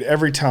about, dude.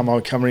 Every time I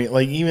would come in,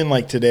 like even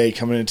like today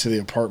coming into the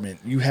apartment,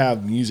 you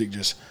have music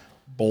just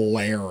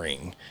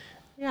blaring.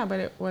 Yeah, but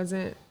it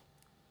wasn't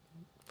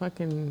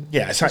fucking.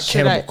 Yeah, it's not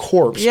Cannibal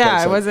Corpse.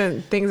 Yeah, it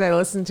wasn't things I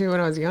listened to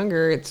when I was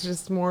younger. It's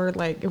just more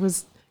like it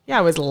was. Yeah,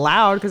 it was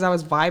loud because I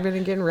was vibing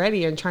and getting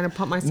ready and trying to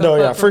pump myself up. No,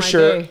 yeah, for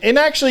sure. Day. And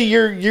actually,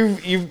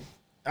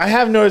 I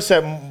have noticed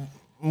that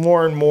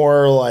more and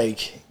more,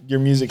 like your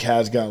music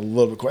has gotten a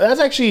little bit quiet.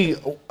 That's actually,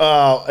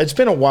 it's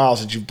been a while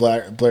since you've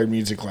blared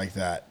music like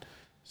that.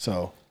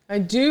 So I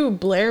do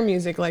blare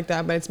music like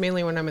that, but it's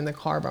mainly when I'm in the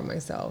car by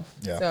myself.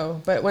 Yeah.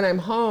 So, but when I'm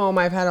home,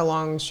 I've had a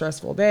long,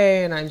 stressful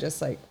day, and I'm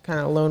just like kind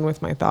of alone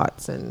with my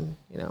thoughts, and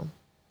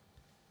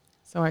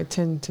so I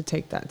tend to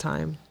take that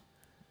time.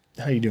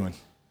 How you doing?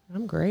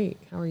 I'm great.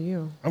 How are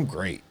you? I'm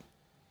great.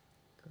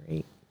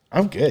 Great.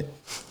 I'm good.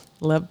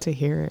 Love to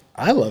hear it.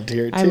 I love to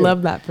hear it too. I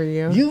love that for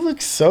you. You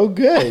look so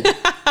good.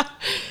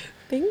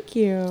 Thank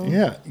you.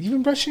 Yeah. You've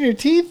been brushing your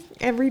teeth?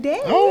 Every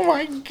day. Oh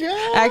my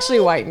God. I actually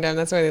whitened them.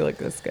 That's why they look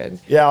this good.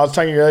 Yeah, I was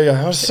telling you earlier,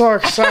 I'm so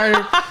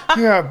excited.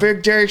 We got a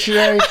big day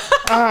today.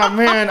 Oh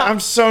man, I'm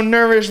so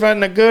nervous, but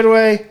in a good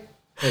way.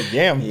 Like,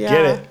 damn,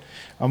 get it.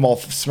 I'm all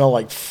smell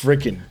like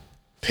freaking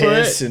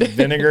piss and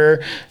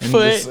vinegar.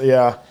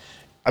 And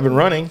I've been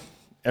running.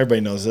 Everybody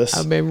knows this.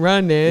 I've been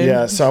running.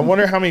 Yeah, so I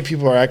wonder how many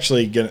people are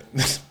actually gonna.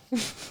 I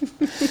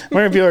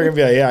wonder if people are gonna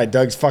be like, "Yeah,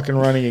 Doug's fucking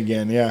running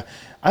again." Yeah,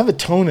 I have a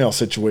toenail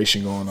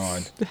situation going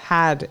on.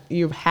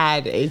 You've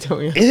had a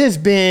toenail? It has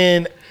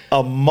been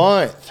a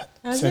month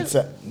since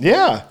that.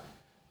 Yeah,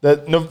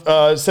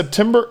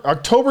 October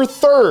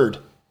 3rd,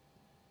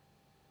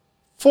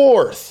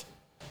 4th,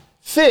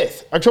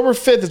 5th. October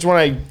 5th is when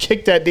I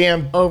kicked that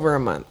damn over a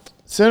month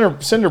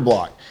cinder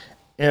block,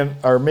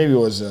 or maybe it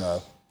was.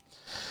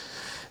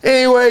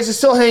 Anyways, it's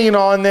still hanging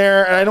on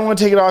there, and I don't want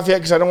to take it off yet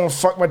because I don't want to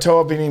fuck my toe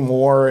up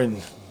anymore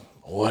and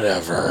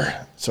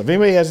whatever. So if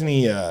anybody has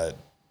any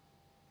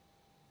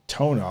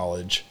toe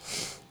knowledge,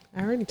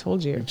 I already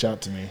told you. Reach out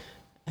to me.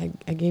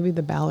 I gave you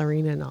the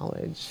ballerina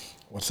knowledge.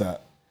 What's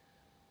that?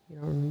 You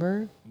don't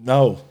remember?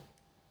 No.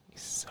 You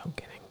soak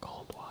it in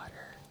cold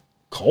water.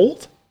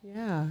 Cold?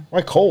 Yeah.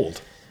 Why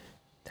cold?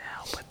 To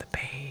help with the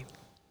pain.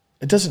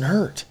 It doesn't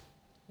hurt.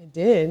 It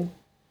did.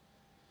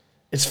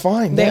 It's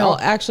fine. They now.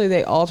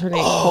 they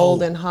alternate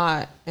cold and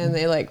hot, and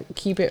they like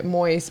keep it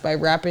moist by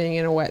wrapping it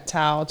in a wet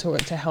towel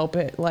to help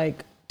it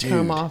like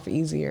come Dude. off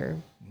easier.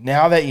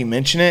 Now that you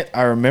mention it,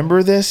 I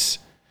remember this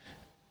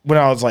when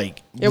I was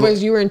like, It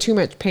was you were in too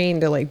much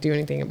pain to like do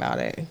anything about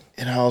it.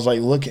 and I was like,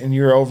 look, and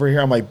you're over here.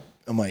 I'm like,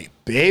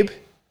 babe,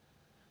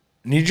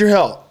 I need your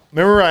help.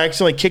 Remember, I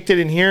accidentally kicked it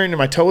in here, and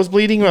my toe was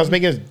bleeding when I was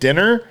making us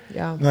dinner.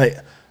 Yeah.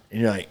 And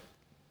you're like,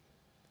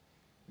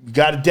 you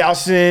got to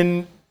douse it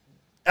in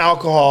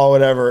alcohol, or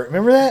whatever.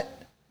 Remember that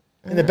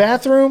in the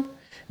bathroom?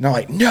 And I'm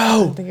like,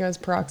 no, I think it was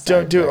peroxide.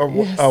 don't do it. but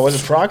yes. Oh, was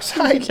it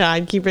peroxide? Yeah,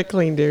 I'd keep it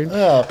clean, dude.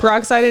 Oh.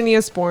 Peroxide and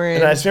Neosporin.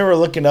 And I just remember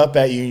looking up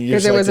at you, and you're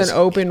Because just it like was an this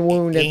open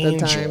wound at the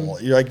angel. time.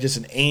 You're like just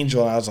an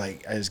angel, and I was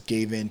like, I just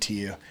gave in to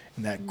you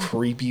in that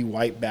creepy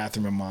white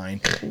bathroom of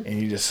mine, and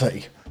you just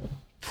like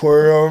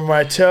poured it over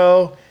my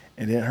toe,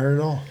 and it didn't hurt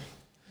at all.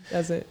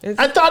 Does it? It's,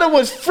 I thought it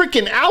was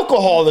freaking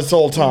alcohol this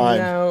whole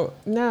time.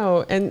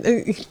 no. And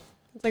it's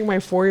like my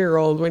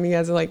 4-year-old when he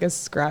has like a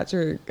scratch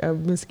or a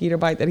mosquito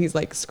bite that he's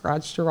like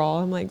scratched raw.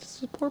 I'm like,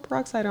 just pour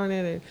peroxide on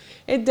it. And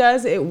it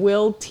does. It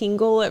will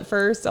tingle at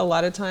first a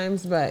lot of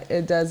times, but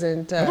it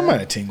doesn't. I don't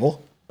mind a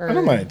tingle. I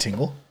don't mind a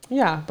tingle.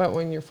 Yeah, but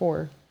when you're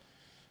 4.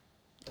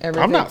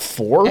 I'm not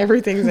 4.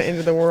 Everything's the end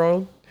of the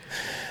world.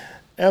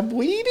 I'm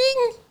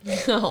bleeding?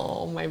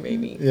 Oh, my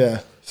baby.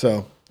 Yeah,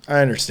 so I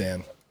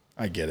understand.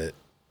 I get it.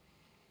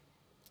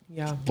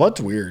 Yeah. Blood's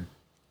weird.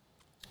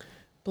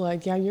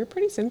 Blood. Yeah, you're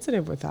pretty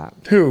sensitive with that.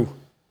 Who?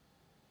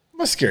 I'm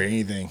not scared of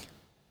anything.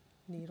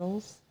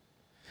 Needles.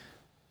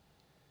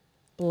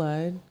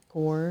 Blood.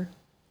 Gore.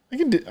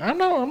 I'm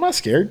not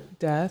scared.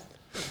 Death.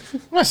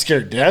 I'm not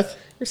scared of death.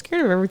 You're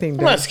scared of everything,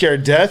 I'm not Dad. scared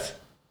of death.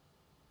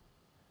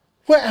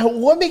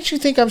 What makes you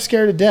think I'm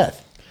scared of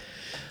death?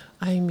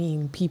 I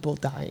mean, people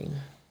dying.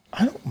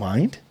 I don't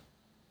mind.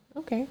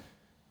 Okay.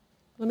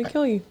 Let me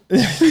kill you.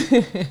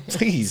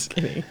 Please.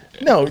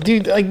 No,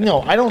 dude,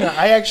 no, I don't.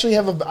 I actually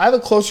have a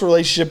closer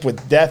relationship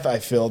with death, I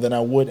feel, than I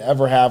would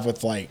ever have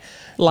with like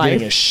Life.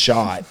 getting a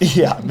shot.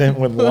 Yeah, than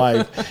with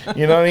life.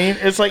 You know what I mean?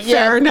 It's like,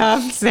 yeah. Fair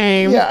enough.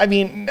 Same. Yeah, I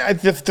mean,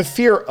 the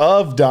fear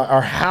of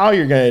or how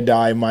you're going to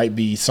die might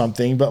be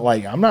something, but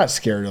like, I'm not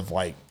scared of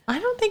like. I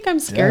don't think I'm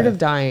scared Death. of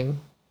dying.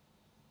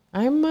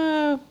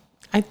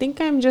 I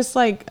think I'm just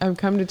like, I've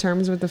come to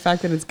terms with the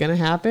fact that it's going to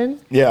happen.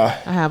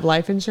 Yeah. I have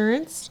life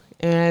insurance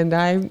and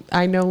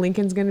I know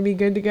Lincoln's going to be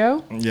good to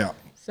go. Yeah.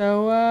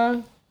 So,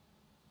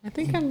 I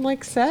think I'm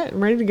like set.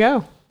 I'm ready to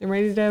go. I'm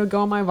ready to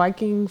go on my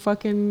Viking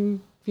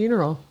fucking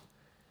funeral.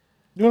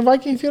 You want a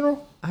Viking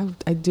funeral?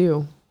 I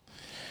do.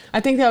 I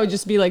think that would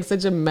just be like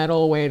such a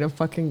metal way to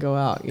fucking go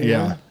out. You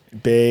Yeah. know?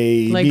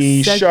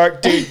 Baby Like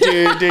shark, do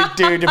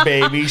the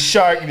baby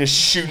shark. You're just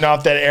shooting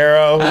off that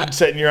arrow,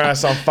 setting your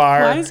ass on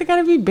fire. Why does it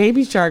gotta be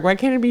Baby Shark? Why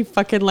can't it be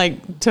fucking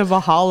like to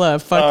Valhalla?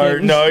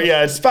 Fucking No,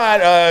 yeah,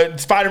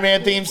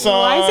 Spider-Man theme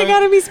song. Why is it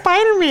gotta be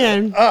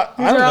Spider-Man? I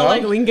These don't are all know.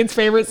 like Lincoln's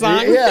favorite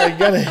songs. Yeah, you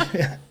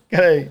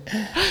gotta.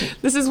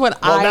 This is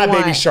what Well, I not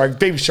want. Baby Shark.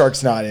 Baby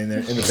Shark's not in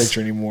the picture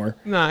anymore.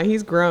 Nah,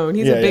 he's grown.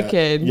 He's a big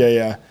kid.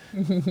 Yeah.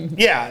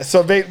 Yeah,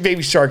 so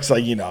Baby Shark's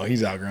like,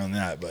 he's outgrown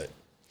that, but.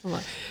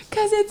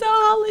 Cause it's a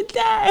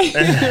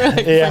holiday.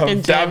 Like Yeah,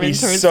 fucking that'd be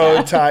jamming so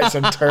Turnstile. tight.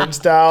 Some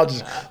turnstile,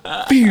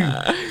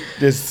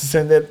 just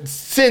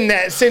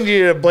send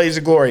you to a blaze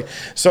of glory.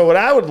 So what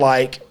I would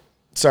like,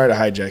 sorry to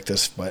hijack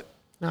this, but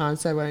No, I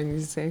said what I need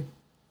to say.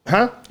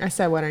 huh? I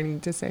said what I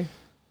need to say.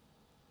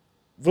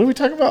 What are we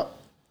talking about?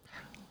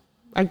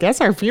 I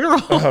guess our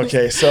funeral.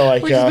 Okay, so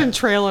like, We've just been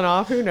trailing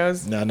off. Who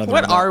knows? No, nothing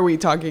what about- are we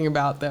talking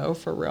about though?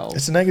 For real.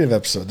 it's a negative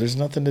episode. There's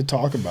nothing to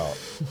talk about.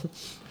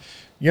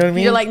 You know what I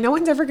mean? You're like, no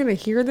one's ever going to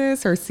hear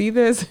this or see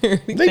this or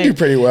anything. They do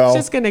pretty well. It's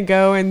just going to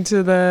go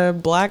into the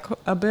black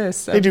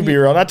abyss. They do be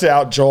real. Not to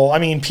out Joel. I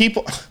mean,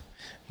 people.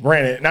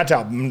 Granted, not to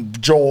out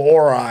Joel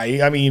or I.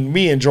 I mean,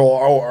 me and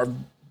Joel are.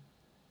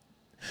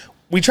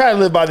 We try to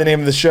live by the name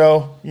of the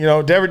show. Do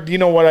you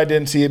know what I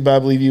didn't see it, but I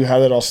believe you how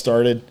that all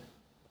started.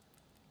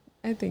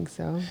 I think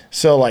so.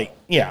 So like,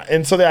 yeah,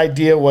 and so the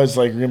idea was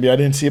like, we're gonna be. I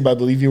didn't see it, but I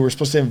believe you. We're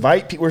supposed to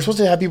invite people. We're supposed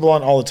to have people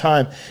on all the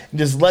time and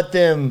just let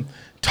them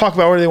talk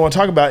about what they want to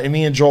talk about, and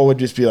me and Joel would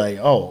just be like,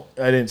 "Oh,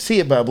 I didn't see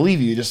it, but I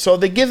believe you." Just so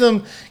they give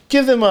them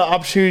an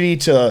opportunity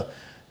to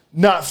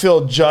not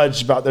feel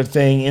judged about their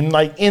thing, and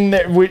like and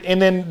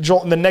then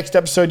Joel in the next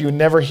episode, you would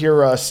never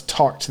hear us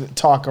talk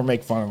or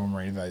make fun of them or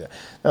anything like that.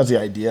 That was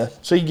the idea.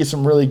 So you get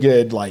some really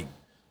good like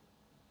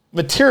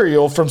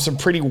material from some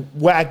pretty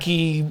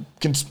wacky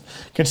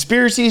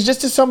conspiracies, just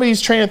to somebody's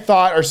train of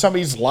thought or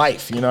somebody's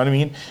life. You know what I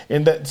mean?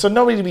 And so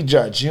nobody to be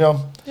judged.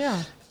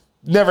 Yeah.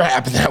 Never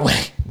happened that way.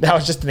 That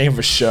was just the name of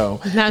a show.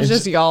 Now it's It's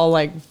just y'all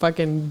like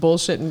fucking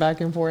bullshitting back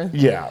and forth.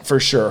 yeah, for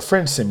sure. A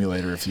friend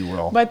simulator, if you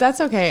will. But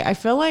that's okay. I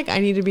feel like I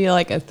need to be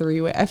like a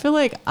 3-way. I feel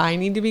like I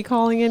need to be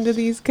calling into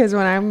these because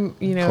when I'm,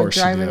 Of course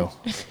driving. you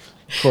do.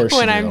 course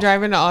When you I'm do.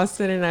 driving to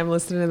Austin and I'm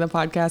listening to the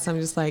podcast, I'm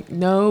just like,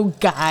 no,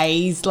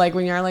 guys. Like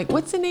when you're like,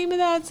 what's the name of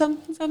that?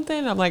 Something,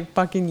 something. I'm like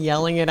fucking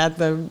yelling it at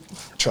them.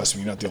 Trust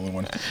me, you're not the only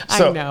one. I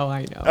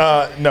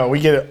know. No, we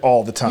get it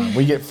all the time.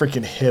 We get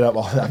freaking hit up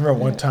all the time. I remember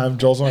one time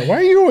Joel's like, why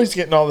are you always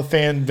getting all the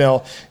fan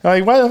mail?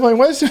 I'm like,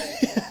 why so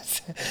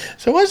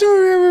why don't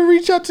you ever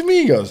reach out to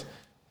me? He goes,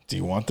 do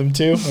you want them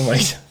to? I'm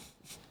like,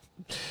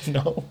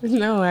 no.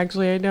 No,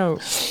 actually, I don't.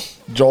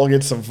 Joel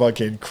gets some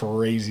fucking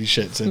crazy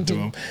shit sent to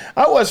him.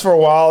 I was for a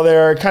while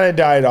there. Kind of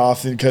died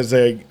off because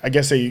I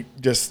guess they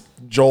just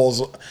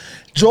Joel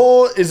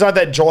is not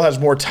that Joel has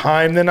more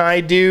time than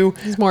I do.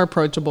 He's more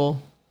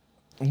approachable.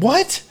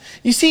 What?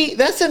 You see,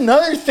 that's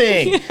another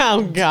thing.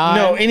 Oh God.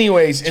 No,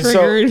 anyways, and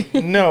Triggered. so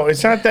no,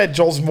 it's not that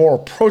Joel's more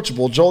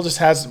approachable. Joel just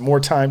has more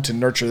time to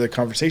nurture the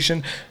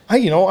conversation.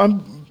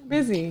 I'm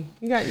Busy.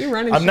 You're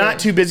running. I'm not shit.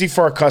 too busy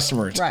for our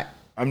customers. Right.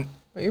 I'm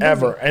But you're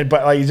ever. busy. And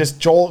but like just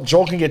Joel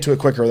can get to it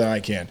quicker than I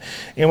can.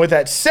 And with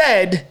that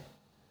said,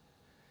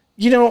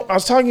 I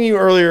was talking to you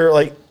earlier,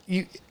 like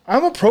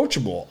I'm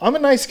approachable. I'm a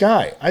nice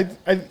guy. I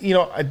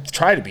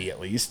try to be at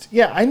least.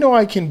 Yeah, I know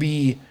I can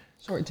be.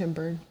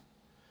 Short-tempered.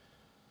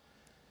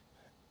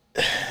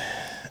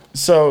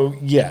 So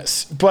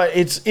yes, but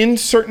it's in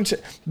certain.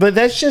 But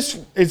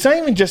it's not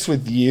even just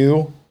with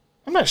you.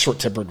 I'm not short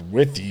tempered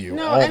with you.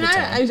 No, all and the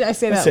time. I say Let's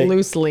that say-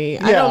 loosely.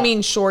 I Yeah. don't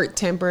mean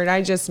short-tempered.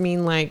 I just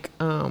mean like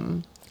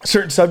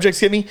Certain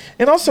subjects get me,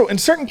 and also in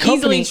certain easily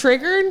companies.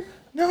 triggered.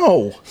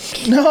 No.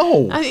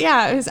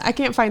 I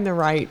can't find the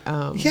right.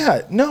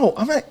 Yeah, no,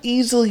 I'm not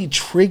easily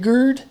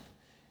triggered.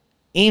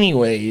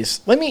 Anyways,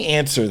 let me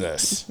answer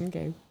this.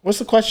 Okay. What's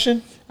the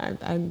question? I don't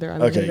think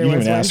Okay, there you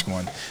was can ask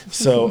one.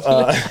 So,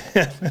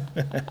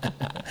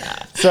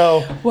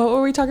 What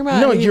were we talking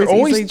about? no, He you're was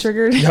always easily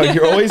triggered. No,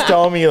 you're always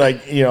telling me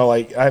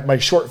my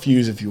short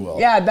fuse, if you will.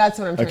 Yeah, that's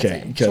what I'm trying Okay. to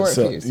say. Because Short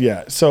so fuse.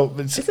 yeah. So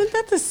Isn't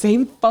that the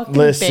same fucking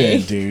listen,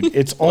 thing? dude.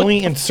 It's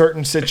only in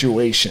certain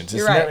situations. It's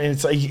You're right.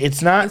 not.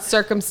 It's not It's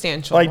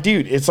circumstantial. like,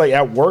 dude. It's like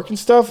at work and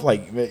stuff.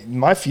 Like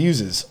my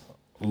fuse is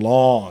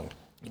long.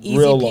 Easy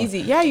real long.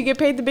 peasy. Yeah, you get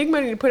paid the big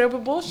money to put up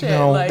with bullshit.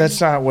 No, like, that's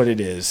not what it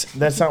is.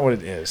 That's not what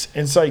it is.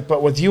 It's like,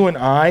 but with you and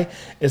I,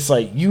 it's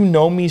like you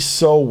know me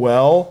so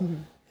well. Mm-hmm.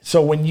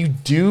 So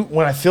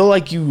when I feel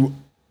like you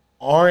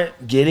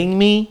aren't getting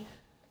me,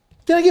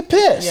 then I get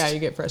pissed. Yeah, you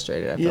get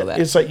frustrated. I Yeah, feel that.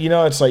 it's like you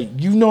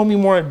know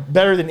me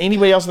better than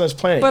anybody else on this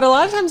planet. But a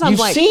lot of times I'm You've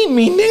like, seen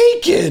me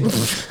naked.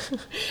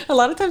 a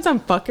lot of times I'm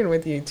fucking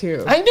with you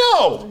too. I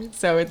know.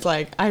 So it's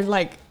like I'm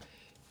like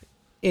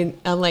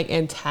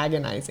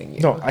antagonizing you.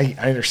 No, I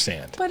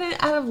understand. But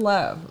out of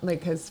love,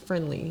 like, cause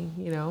friendly,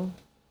 And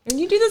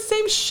you do the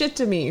same shit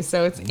to me,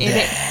 so it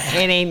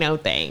ain't no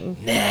thing.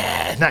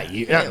 Nah, not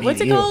you. Not What's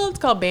me, it you. called? It's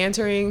called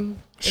bantering.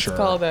 Sure. It's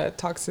called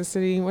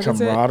toxicity. What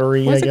is it?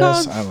 Camaraderie, What's I it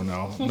guess. called? I don't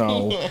know.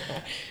 No.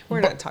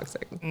 We're not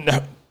toxic.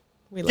 No.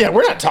 We love Yeah,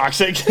 we're not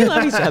toxic. We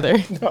love each other.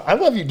 No, I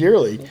love you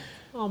dearly.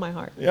 All my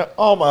heart. Yeah,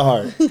 all my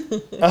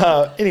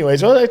heart.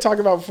 Anyways, what did I talk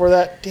about before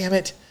that? Damn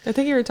it. I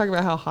think you were talking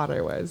about how hot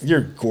I was.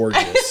 You're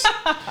gorgeous.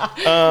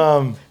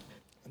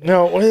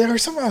 No, there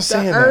was something I was The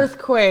saying.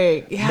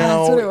 earthquake. Yeah,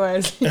 No.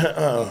 that's what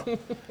it was.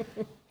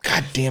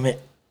 God damn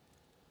it.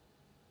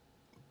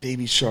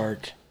 Baby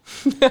shark.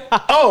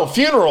 Oh,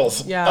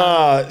 funerals.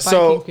 Yeah.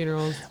 So Viking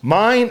funerals.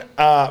 mine,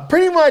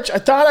 pretty much, I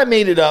thought I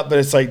made it up, but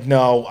it's like,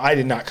 no, I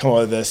did not come up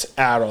with this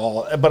at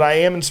all. But I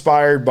am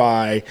inspired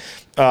by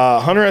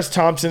Hunter S.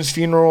 Thompson's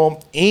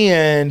funeral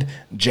and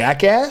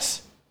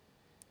Jackass.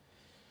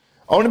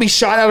 I want to be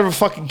shot out of a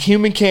fucking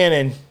human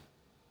cannon,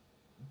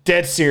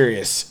 dead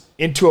serious,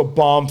 into a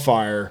bomb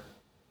fire.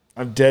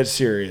 I'm dead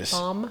serious.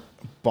 Bomb.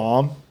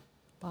 Bomb?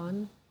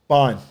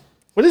 Bon.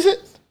 What is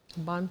it?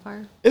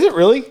 Bonfire. Is it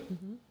really?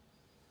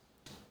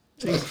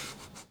 You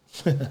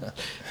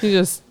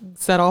just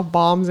set off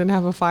bombs and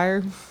have a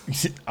fire.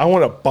 I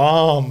want a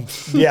bomb.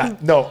 Yeah,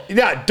 no.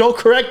 Yeah, don't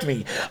correct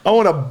me. I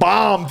want a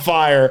bomb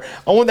fire.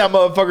 I want that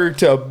motherfucker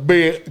to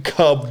be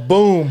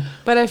kaboom.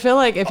 But I feel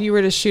like if you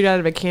were to shoot out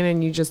of a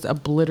cannon, you just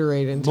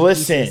obliterate into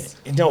Listen, pieces.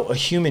 no, a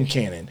human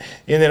cannon.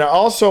 And then I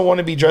also want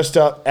to be dressed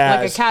up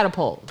as... Like a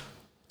catapult.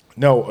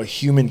 No, a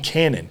human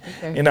cannon.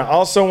 Okay. And I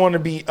also want to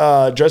be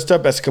dressed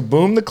up as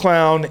Kaboom the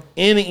Clown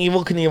in an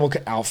Evel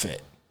Knievel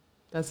outfit.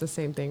 That's the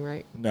same thing,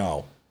 right?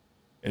 No,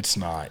 it's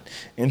not.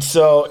 And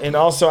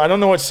also, I don't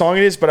know what song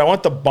it is, but I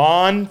want the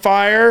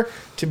bonfire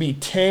to be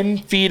 10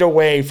 feet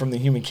away from the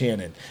human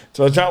cannon.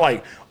 So it's not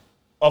like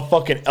a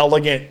fucking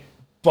elegant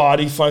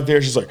body front there.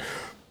 It's just like,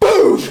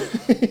 boom!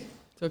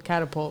 So a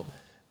catapult.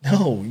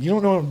 No, you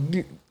don't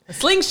know. A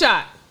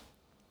slingshot.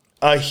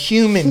 A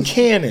human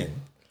cannon.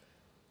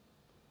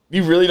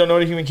 You really don't know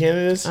what a human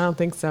cannon is? I don't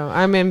think so.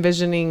 I'm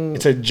envisioning.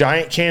 It's a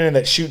giant cannon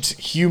that shoots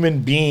human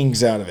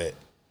beings out of it.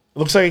 It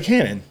looks like a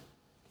cannon.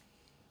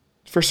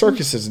 For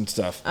circuses and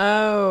stuff.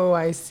 Oh,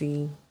 I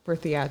see. For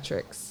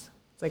theatrics.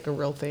 It's like a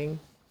real thing.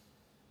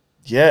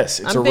 Yes,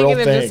 it's a I'm real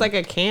thinking thing. of just like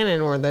a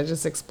cannon or that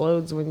just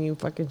explodes when you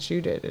fucking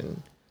shoot it.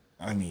 And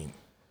I mean,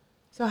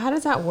 so how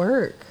does that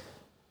work?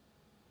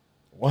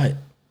 what?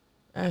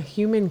 A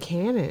human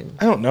cannon.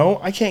 I don't know.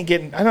 I can't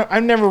get.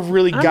 I've never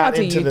really I'm got about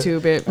to into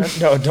YouTube it.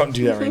 No, don't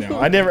do that right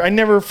now. I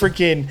never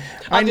freaking.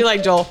 I'll do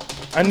like Joel.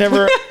 I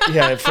never.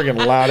 Yeah,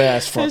 freaking loud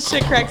ass fuck. This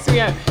shit cracks me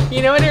up.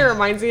 You know what it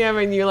reminds me of,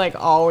 and you like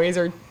always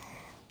are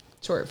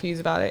short fuse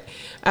about it.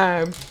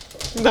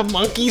 The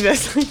monkey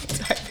that's like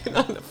typing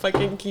on the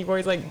fucking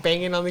keyboard, is like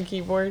banging on the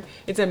keyboard.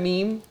 It's a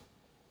meme.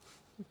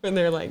 When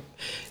they're like,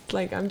 it's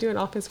like I'm doing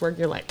office work.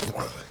 You're like,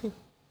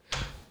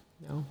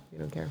 no, you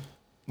don't care.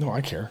 No, I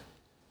care.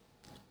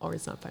 Or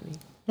it's not funny.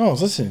 No, I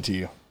was listening to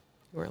you.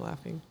 You were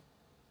laughing.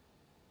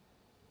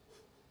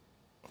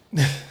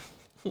 I'm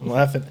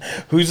laughing.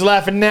 Who's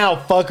laughing now,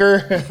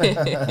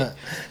 fucker?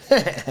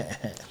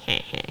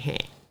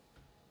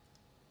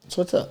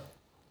 So what's up?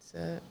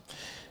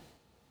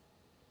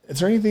 Is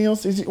there anything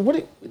else?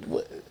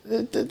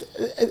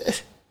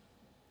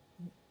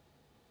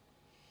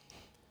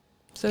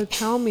 So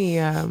tell me,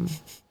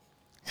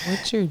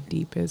 what's your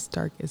deepest,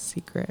 darkest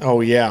secret?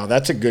 Oh yeah,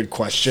 that's a good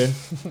question.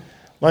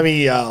 Let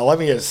me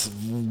just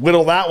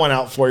whittle that one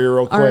out for you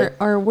real quick.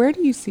 Or where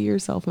do you see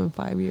yourself in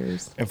 5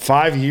 years? In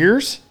 5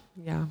 years,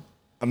 Yeah.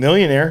 a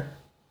millionaire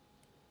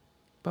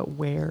But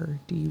where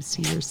do you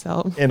see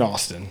yourself? in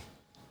Austin.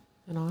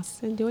 In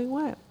Austin doing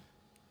what?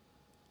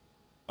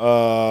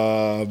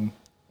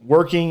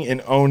 Working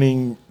and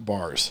owning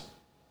bars.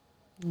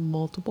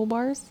 Multiple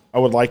bars? I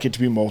would like it to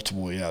be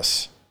multiple,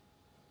 yes.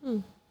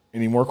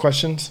 Any more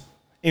questions?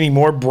 Any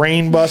more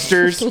brain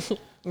busters?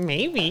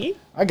 Maybe.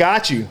 I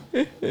got you.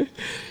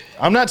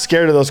 I'm not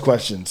scared of those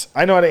questions.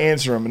 I know how to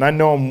answer them, and I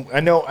know,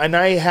 and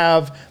I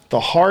have the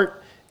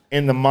heart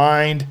and the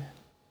mind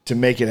to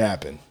make it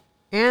happen.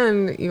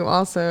 And you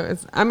also,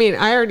 I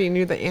already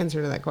knew the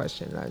answer to that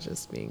question. I was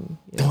just being,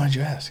 Then why did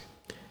you ask?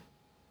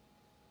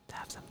 to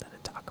have something to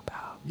talk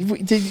about. You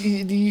can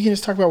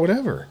just talk about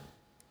whatever.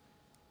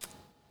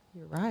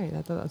 You're right.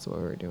 I thought that's what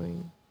we were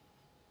doing.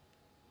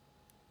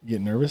 You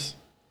get nervous?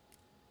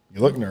 You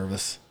look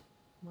nervous.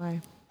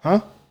 Why?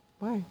 Huh?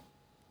 Why?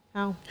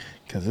 How?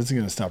 Because it's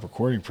going to stop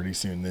recording pretty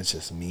soon. It's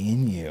just me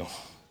and you.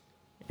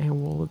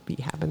 And we'll be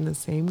having the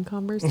same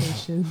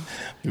conversation.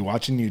 Be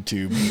watching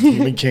YouTube,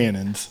 human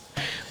cannons.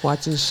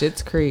 Watching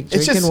Schitt's Creek,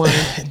 It's drinking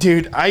just, wine.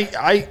 dude,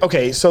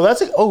 okay, so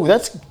that's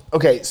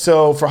okay.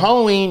 So for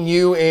Halloween,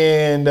 you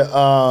and,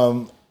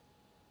 well,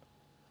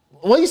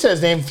 you said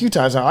his name a few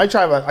times now. I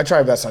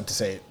try best not to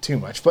say it too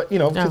much, but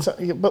No.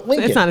 but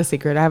Lincoln. It's not a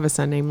secret. I have a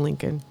son named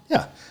Lincoln.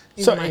 Yeah.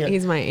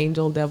 He's my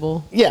angel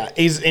devil. Yeah,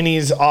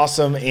 he's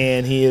awesome,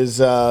 and he is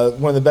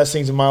one of the best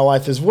things in my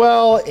life as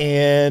well.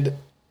 And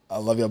I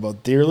love y'all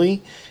both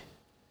dearly,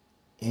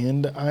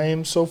 and I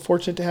am so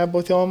fortunate to have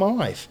both y'all in my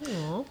life.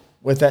 Aww.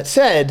 With that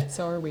said,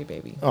 So are we,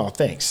 baby. oh,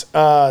 thanks.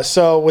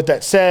 So with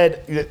that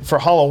said, for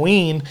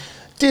Halloween,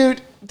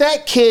 dude,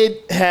 that kid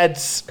had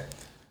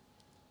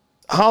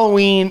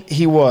Halloween.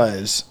 He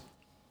was.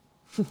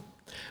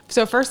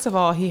 So first of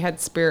all, he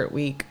had Spirit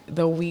Week,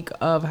 the week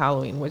of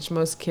Halloween, which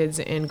most kids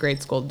in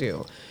grade school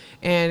do.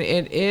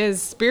 And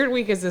Spirit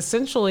Week is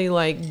essentially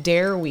like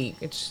Dare Week.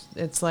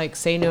 It's like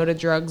Say No to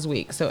Drugs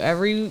Week. So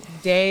every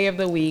day of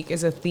the week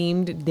is a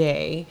themed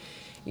day.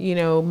 You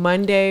know,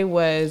 Monday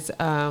was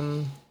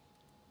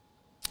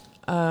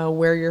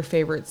wear your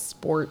favorite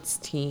sports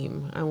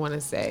team, I want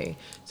to say.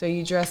 So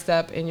you dressed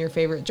up in your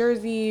favorite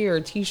jersey or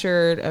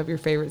t-shirt of your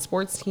favorite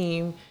sports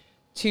team.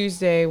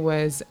 Tuesday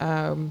was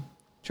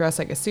dressed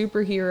like a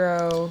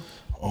superhero.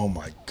 Oh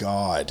my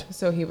God.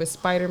 So he was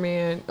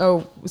Spider-Man.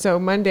 Oh, so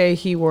Monday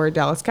he wore a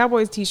Dallas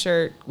Cowboys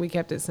t-shirt. We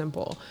kept it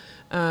simple.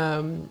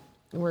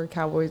 We're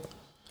Cowboys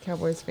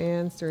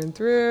fans through and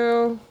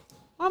through.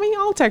 I mean,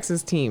 all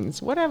Texas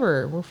teams,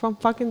 whatever. We're from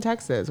fucking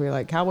Texas. We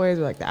like Cowboys.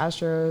 We like the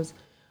Astros.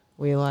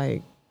 We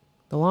like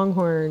the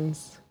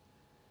Longhorns.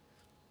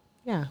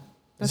 Yeah.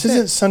 This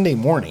isn't Sunday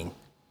morning.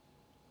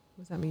 What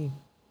does that mean?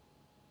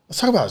 Let's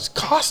talk about his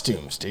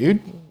costumes,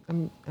 dude.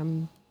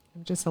 I'm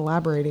just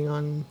elaborating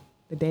on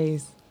the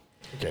days.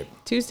 Okay.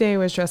 Tuesday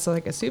was dressed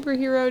like a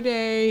superhero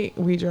day.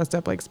 We dressed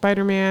up like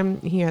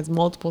Spider-Man. He has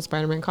multiple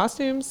Spider-Man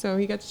costumes, so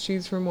he got to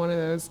choose from one of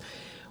those.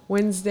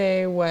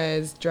 Wednesday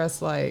was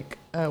dressed like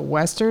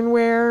Western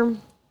wear.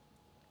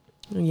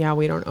 Yeah,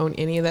 we don't own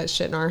any of that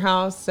shit in our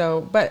house.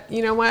 So, but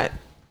you know what?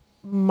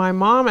 My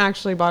mom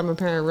actually bought him a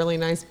pair of really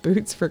nice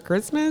boots for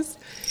Christmas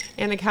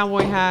and a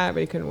cowboy hat,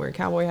 but he couldn't wear a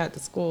cowboy hat to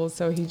school.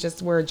 So he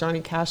just wore a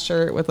Johnny Cash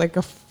shirt with like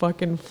a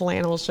fucking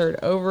flannel shirt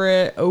over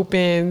it,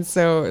 open.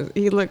 So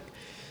he looked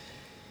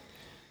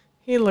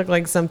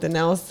like something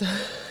else.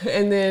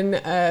 And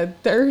then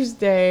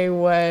Thursday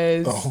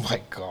was... Oh my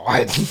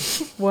God.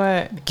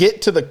 What?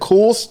 Get to the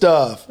cool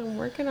stuff. I'm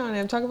working on it.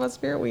 I'm talking about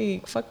Spirit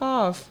Week. Fuck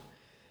off.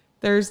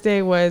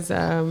 Thursday was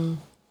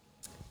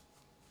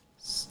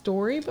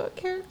storybook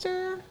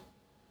character.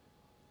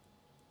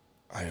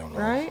 I don't know.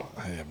 Right?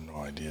 I have no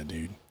idea,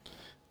 dude.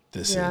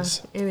 This Yeah.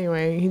 is.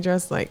 Anyway, he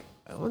dressed like,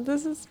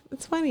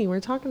 it's funny.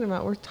 It's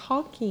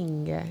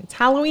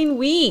Halloween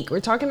week. We're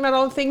talking about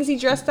all the things he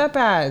dressed up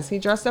as. He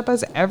dressed up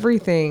as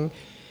everything.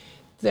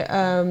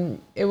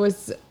 It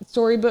was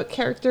storybook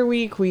character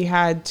week. We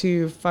had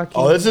to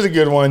fucking. Oh, this is a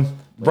good one.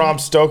 Bram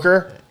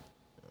Stoker.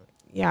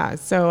 Yeah,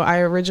 so I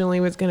originally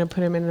was going to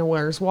put him in a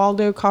Where's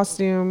Waldo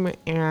costume,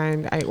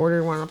 and I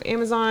ordered one off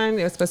Amazon.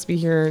 It was supposed to be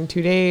here in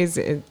 2 days.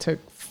 It took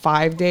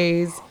 5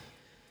 days.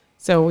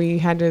 So we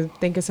had to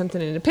think of something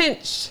in a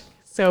pinch.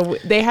 So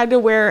they had to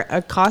wear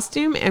a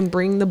costume and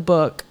bring the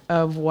book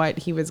of what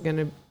he was going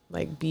to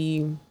like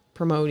be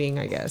promoting,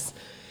 I guess.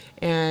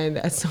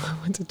 And so I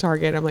went to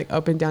Target. I'm like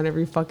up and down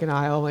every fucking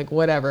aisle. I'm like,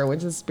 whatever.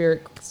 Went to the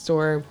spirit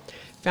store,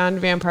 found a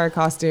vampire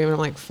costume. And I'm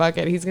like, fuck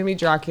it. He's going to be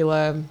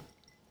Dracula.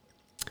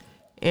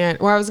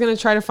 Or I was going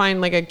to try to find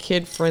like a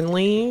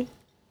kid-friendly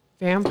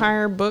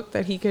vampire book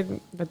that he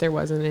could, but there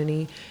wasn't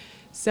any.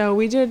 So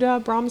we did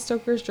Bram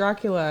Stoker's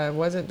Dracula. It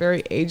wasn't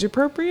very age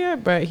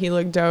appropriate, but he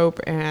looked dope.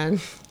 And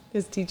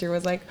his teacher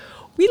was like,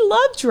 we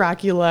love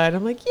Dracula. And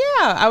I'm like,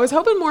 yeah. I was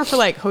hoping more for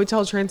like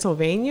Hotel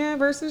Transylvania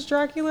versus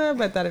Dracula,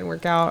 but that didn't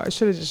work out. I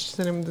should have just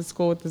sent him to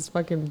school with this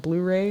fucking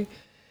Blu-ray.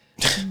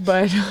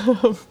 But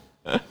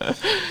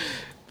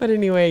But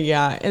anyway,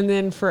 yeah. And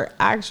then for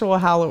actual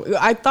Halloween,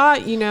 I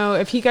thought,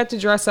 if he got to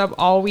dress up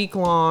all week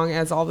long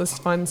as all this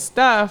fun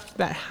stuff,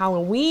 that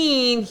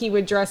Halloween he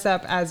would dress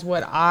up as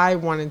what I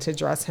wanted to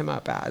dress him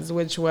up as,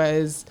 which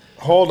was...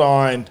 Hold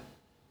on.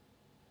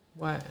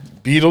 What?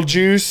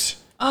 Beetlejuice.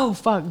 Oh,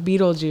 fuck.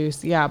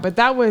 Beetlejuice. Yeah, but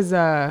that was...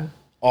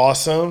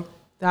 Awesome.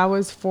 That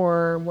was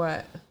for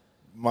what?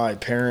 My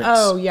parents.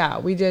 Oh, yeah.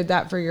 We did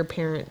that for your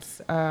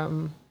parents'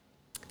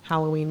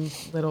 Halloween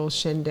little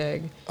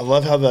shindig. I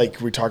love how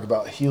we talk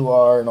about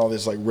Hilar and all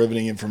this like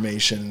riveting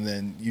information, and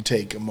then you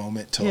take a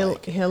moment to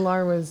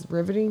Hilar was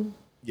riveting.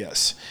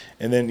 Yes,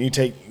 and then you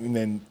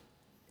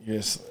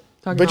just.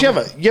 But you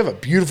have a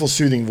beautiful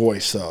soothing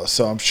voice though,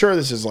 so I'm sure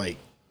this is like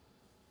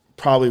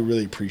probably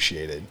really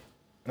appreciated,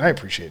 and I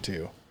appreciate it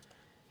too.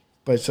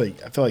 But it's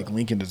like I feel like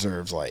Lincoln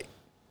deserves like.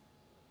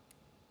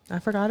 I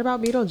forgot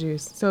about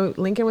Beetlejuice. So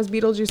Lincoln was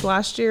Beetlejuice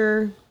last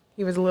year.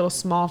 He was a little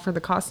small for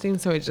the costume,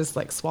 so it just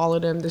like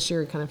swallowed him. This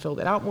year, we kind of filled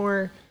it out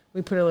more.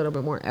 We put a little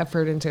bit more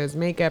effort into his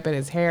makeup and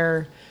his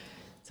hair,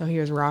 so he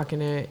was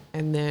rocking it.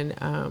 And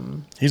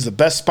then he's the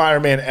best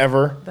Spider-Man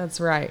ever. That's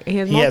right. He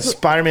has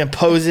Spider-Man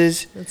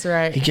poses. That's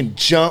right. He can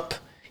jump.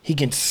 He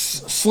can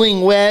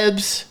sling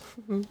webs.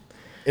 Mm-hmm.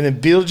 And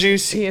then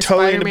Beetlejuice, he is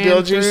totally Spider-Man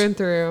into Beetlejuice through and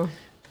through.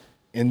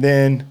 And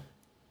then.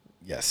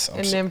 Yes.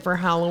 Then for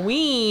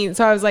Halloween,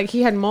 so I was like,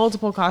 he had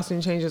multiple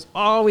costume changes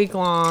all week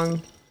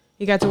long.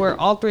 He got to wear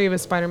all 3 of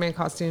his Spider-Man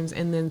costumes.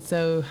 And then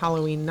so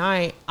Halloween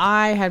night,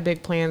 I had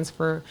big plans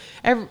for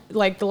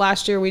the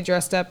last year we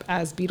dressed up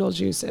as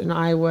Beetlejuice, and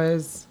I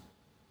was,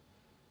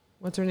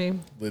 what's her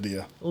name?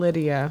 Lydia.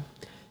 And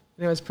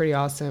it was pretty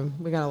awesome.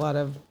 We got a lot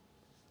of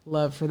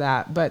love for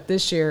that. But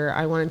this year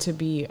I wanted to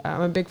be,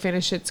 I'm a big fan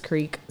of Schitt's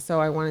Creek.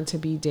 So I wanted to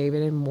be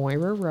David and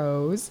Moira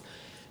Rose,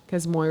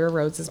 because Moira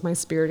Rose is my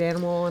spirit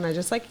animal. And I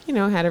just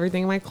had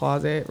everything in my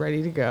closet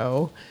ready to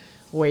go,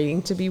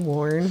 waiting to be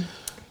worn.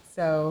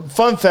 So,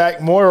 fun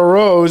fact, Moira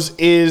Rose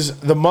is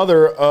the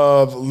mother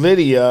of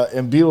Lydia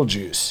and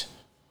Beetlejuice.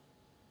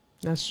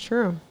 That's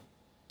true.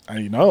 How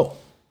do you know?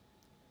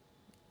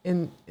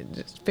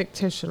 Just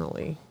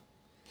fictionally.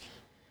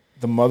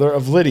 The mother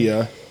of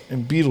Lydia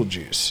and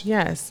Beetlejuice.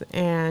 Yes,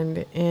 and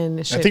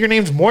I think her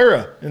name's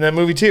Moira in that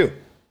movie too.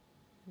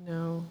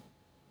 No.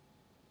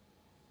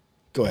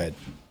 Go ahead.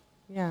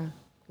 Yeah,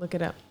 look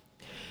it up.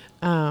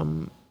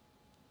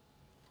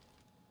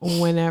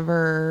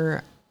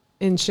 Whenever...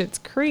 in Schitt's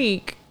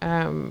Creek,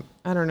 I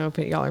don't know if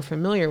y'all are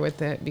familiar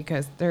with it,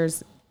 because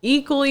there's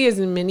equally as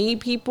many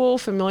people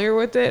familiar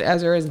with it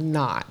as there is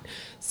not.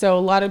 So a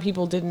lot of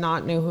people did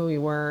not know who we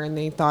were, and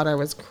they thought I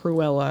was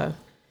Cruella,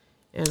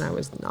 and I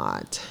was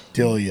not.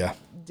 Delia,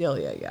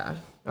 yeah.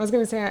 I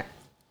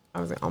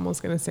was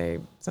almost going to say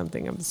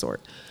something of the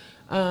sort.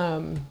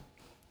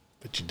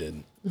 But you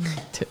didn't.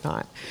 Did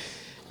not.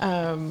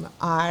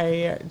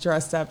 I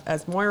dressed up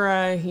as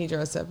Moira. He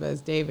dressed up as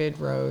David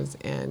Rose,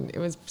 and it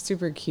was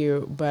super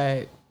cute,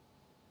 but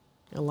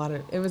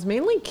it was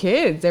mainly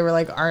kids. They were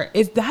like,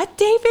 is that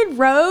David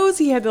Rose?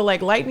 He had the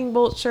like lightning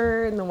bolt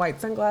shirt and the white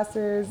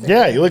sunglasses.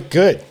 Yeah, you look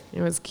good. It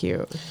was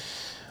cute.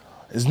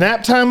 Is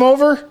nap time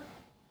over?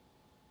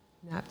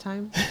 Nap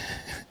time?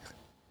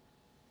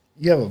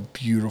 You have a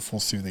beautiful,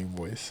 soothing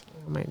voice.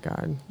 Oh my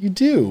God. You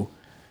do.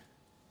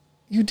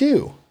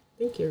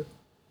 Thank you.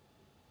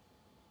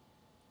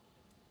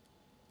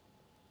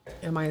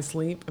 Am I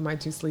asleep? Am I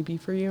too sleepy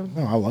for you?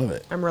 No, I love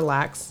it. I'm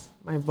relaxed.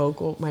 My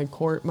vocal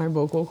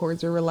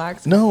cords are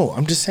relaxed. No,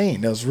 I'm just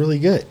saying that was really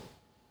good.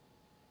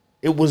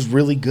 It was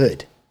really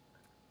good.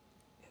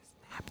 Is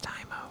nap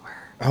time over?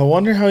 I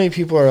wonder how many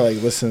people are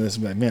like listening to this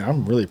and be like, man,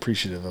 I'm really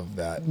appreciative of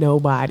that.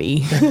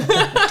 Nobody.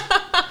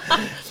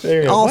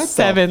 Go, all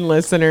 7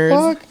 listeners.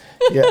 Fuck?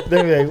 Yeah,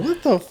 they're like,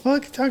 what the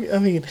fuck? I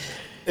mean,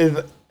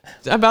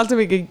 about to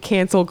be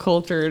cancel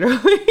cultured. I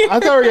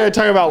thought we were gonna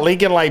talk about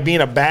Lincoln like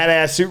being a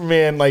badass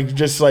Superman,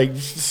 just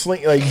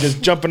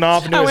jumping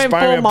off and doing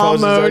Spider-Man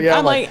poses. Mode. Yeah,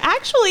 I'm like,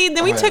 actually,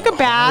 then we took a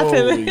bath.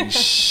 Holy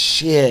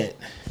shit!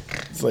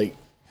 It's like,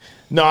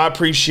 no, I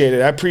appreciate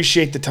it. I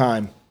appreciate the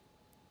time.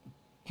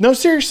 No,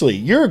 seriously,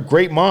 you're a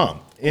great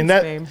mom, And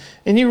babe.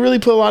 and you really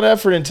put a lot of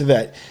effort into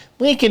that.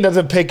 Lincoln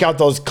doesn't pick out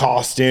those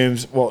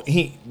costumes. Well,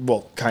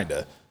 kind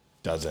of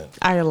doesn't.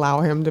 I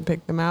allow him to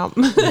pick them out.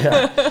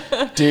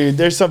 Yeah. Dude,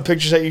 there's some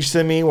pictures that you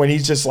send me when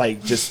he's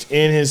just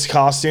in his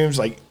costumes,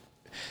 like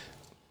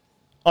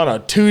on a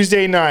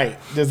Tuesday night,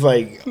 just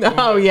like.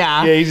 Oh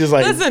yeah. Yeah, he's just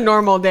like. That's a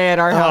normal day at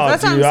our house. Oh,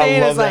 That's dude, what I'm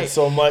saying. I love It's that like,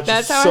 so much.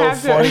 That's It's how so I have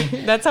funny. to.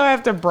 That's how I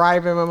have to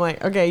bribe him. I'm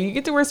like, okay, you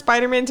get to wear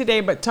Spider-Man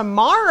today, but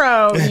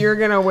tomorrow you're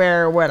gonna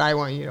wear what I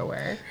want you to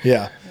wear.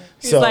 Yeah.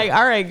 He's like,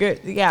 all right,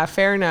 good. Yeah,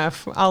 fair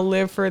enough. I'll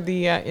live for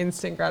the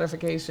instant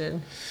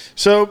gratification.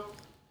 So,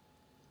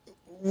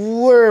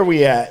 where are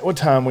we at? What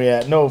time are we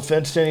at? No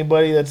offense to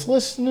anybody that's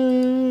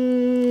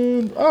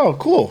listening. Oh,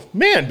 cool,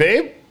 man,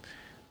 babe.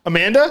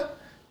 Amanda,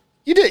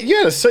 you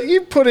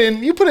put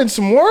in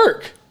some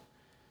work.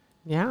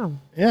 Yeah.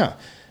 Yeah,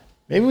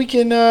 maybe we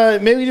can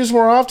maybe just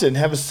more often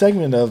have a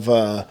segment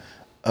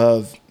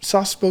of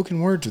soft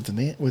spoken words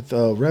with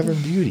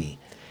Reverend Beauty.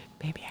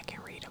 Maybe I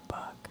can read a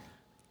book.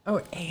 Oh,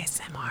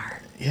 ASMR.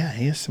 Yeah,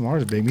 ASMR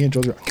is big. Me and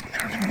Joel.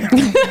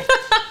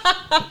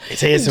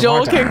 It's ASMR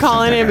Joel time. can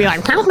call in and be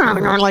like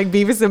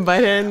Beavis and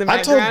Butthead in the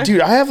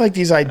background. I have like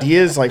these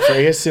ideas like for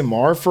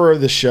ASMR for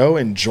the show,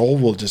 and Joel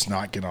will just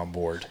not get on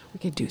board. We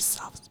could do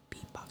soft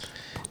beatbox.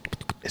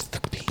 It's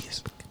the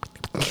peas.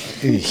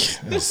 Eek,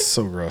 that's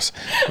so gross.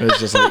 It's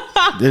just like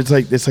it's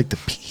like the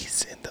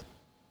peas in the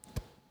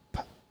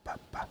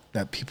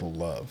that people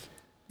love.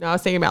 No, I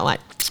was thinking about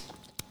like.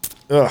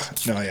 Ugh,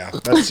 no, yeah,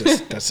 that's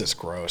just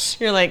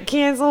gross. You're like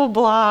cancel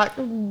block.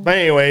 But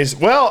anyways,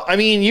 well, I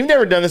mean, you've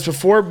never done this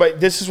before, but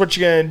this is what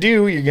you're gonna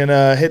do. You're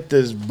gonna hit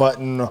this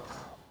button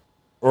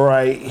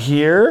right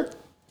here.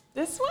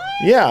 This one?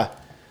 Yeah.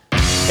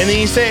 And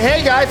then you say,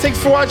 hey guys, thanks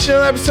for watching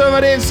another episode of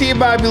I Didn't See It,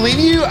 But I Believe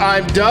You.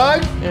 I'm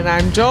Doug. And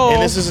I'm Joel.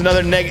 And this is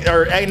another negative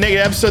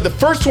episode, the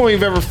first one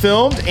we've ever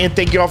filmed. And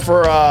thank you all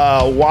for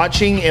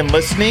watching and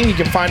listening. You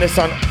can find us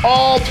on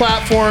all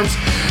platforms.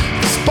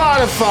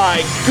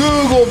 Spotify,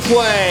 Google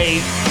Play,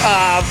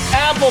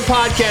 Apple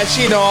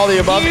Podcasts, all the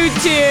above.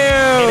 YouTube.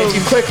 And if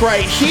you click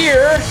right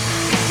here,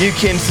 you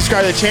can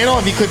subscribe to the channel.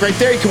 If you click right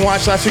there, you can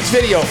watch last week's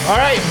video. All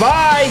right,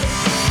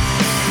 bye.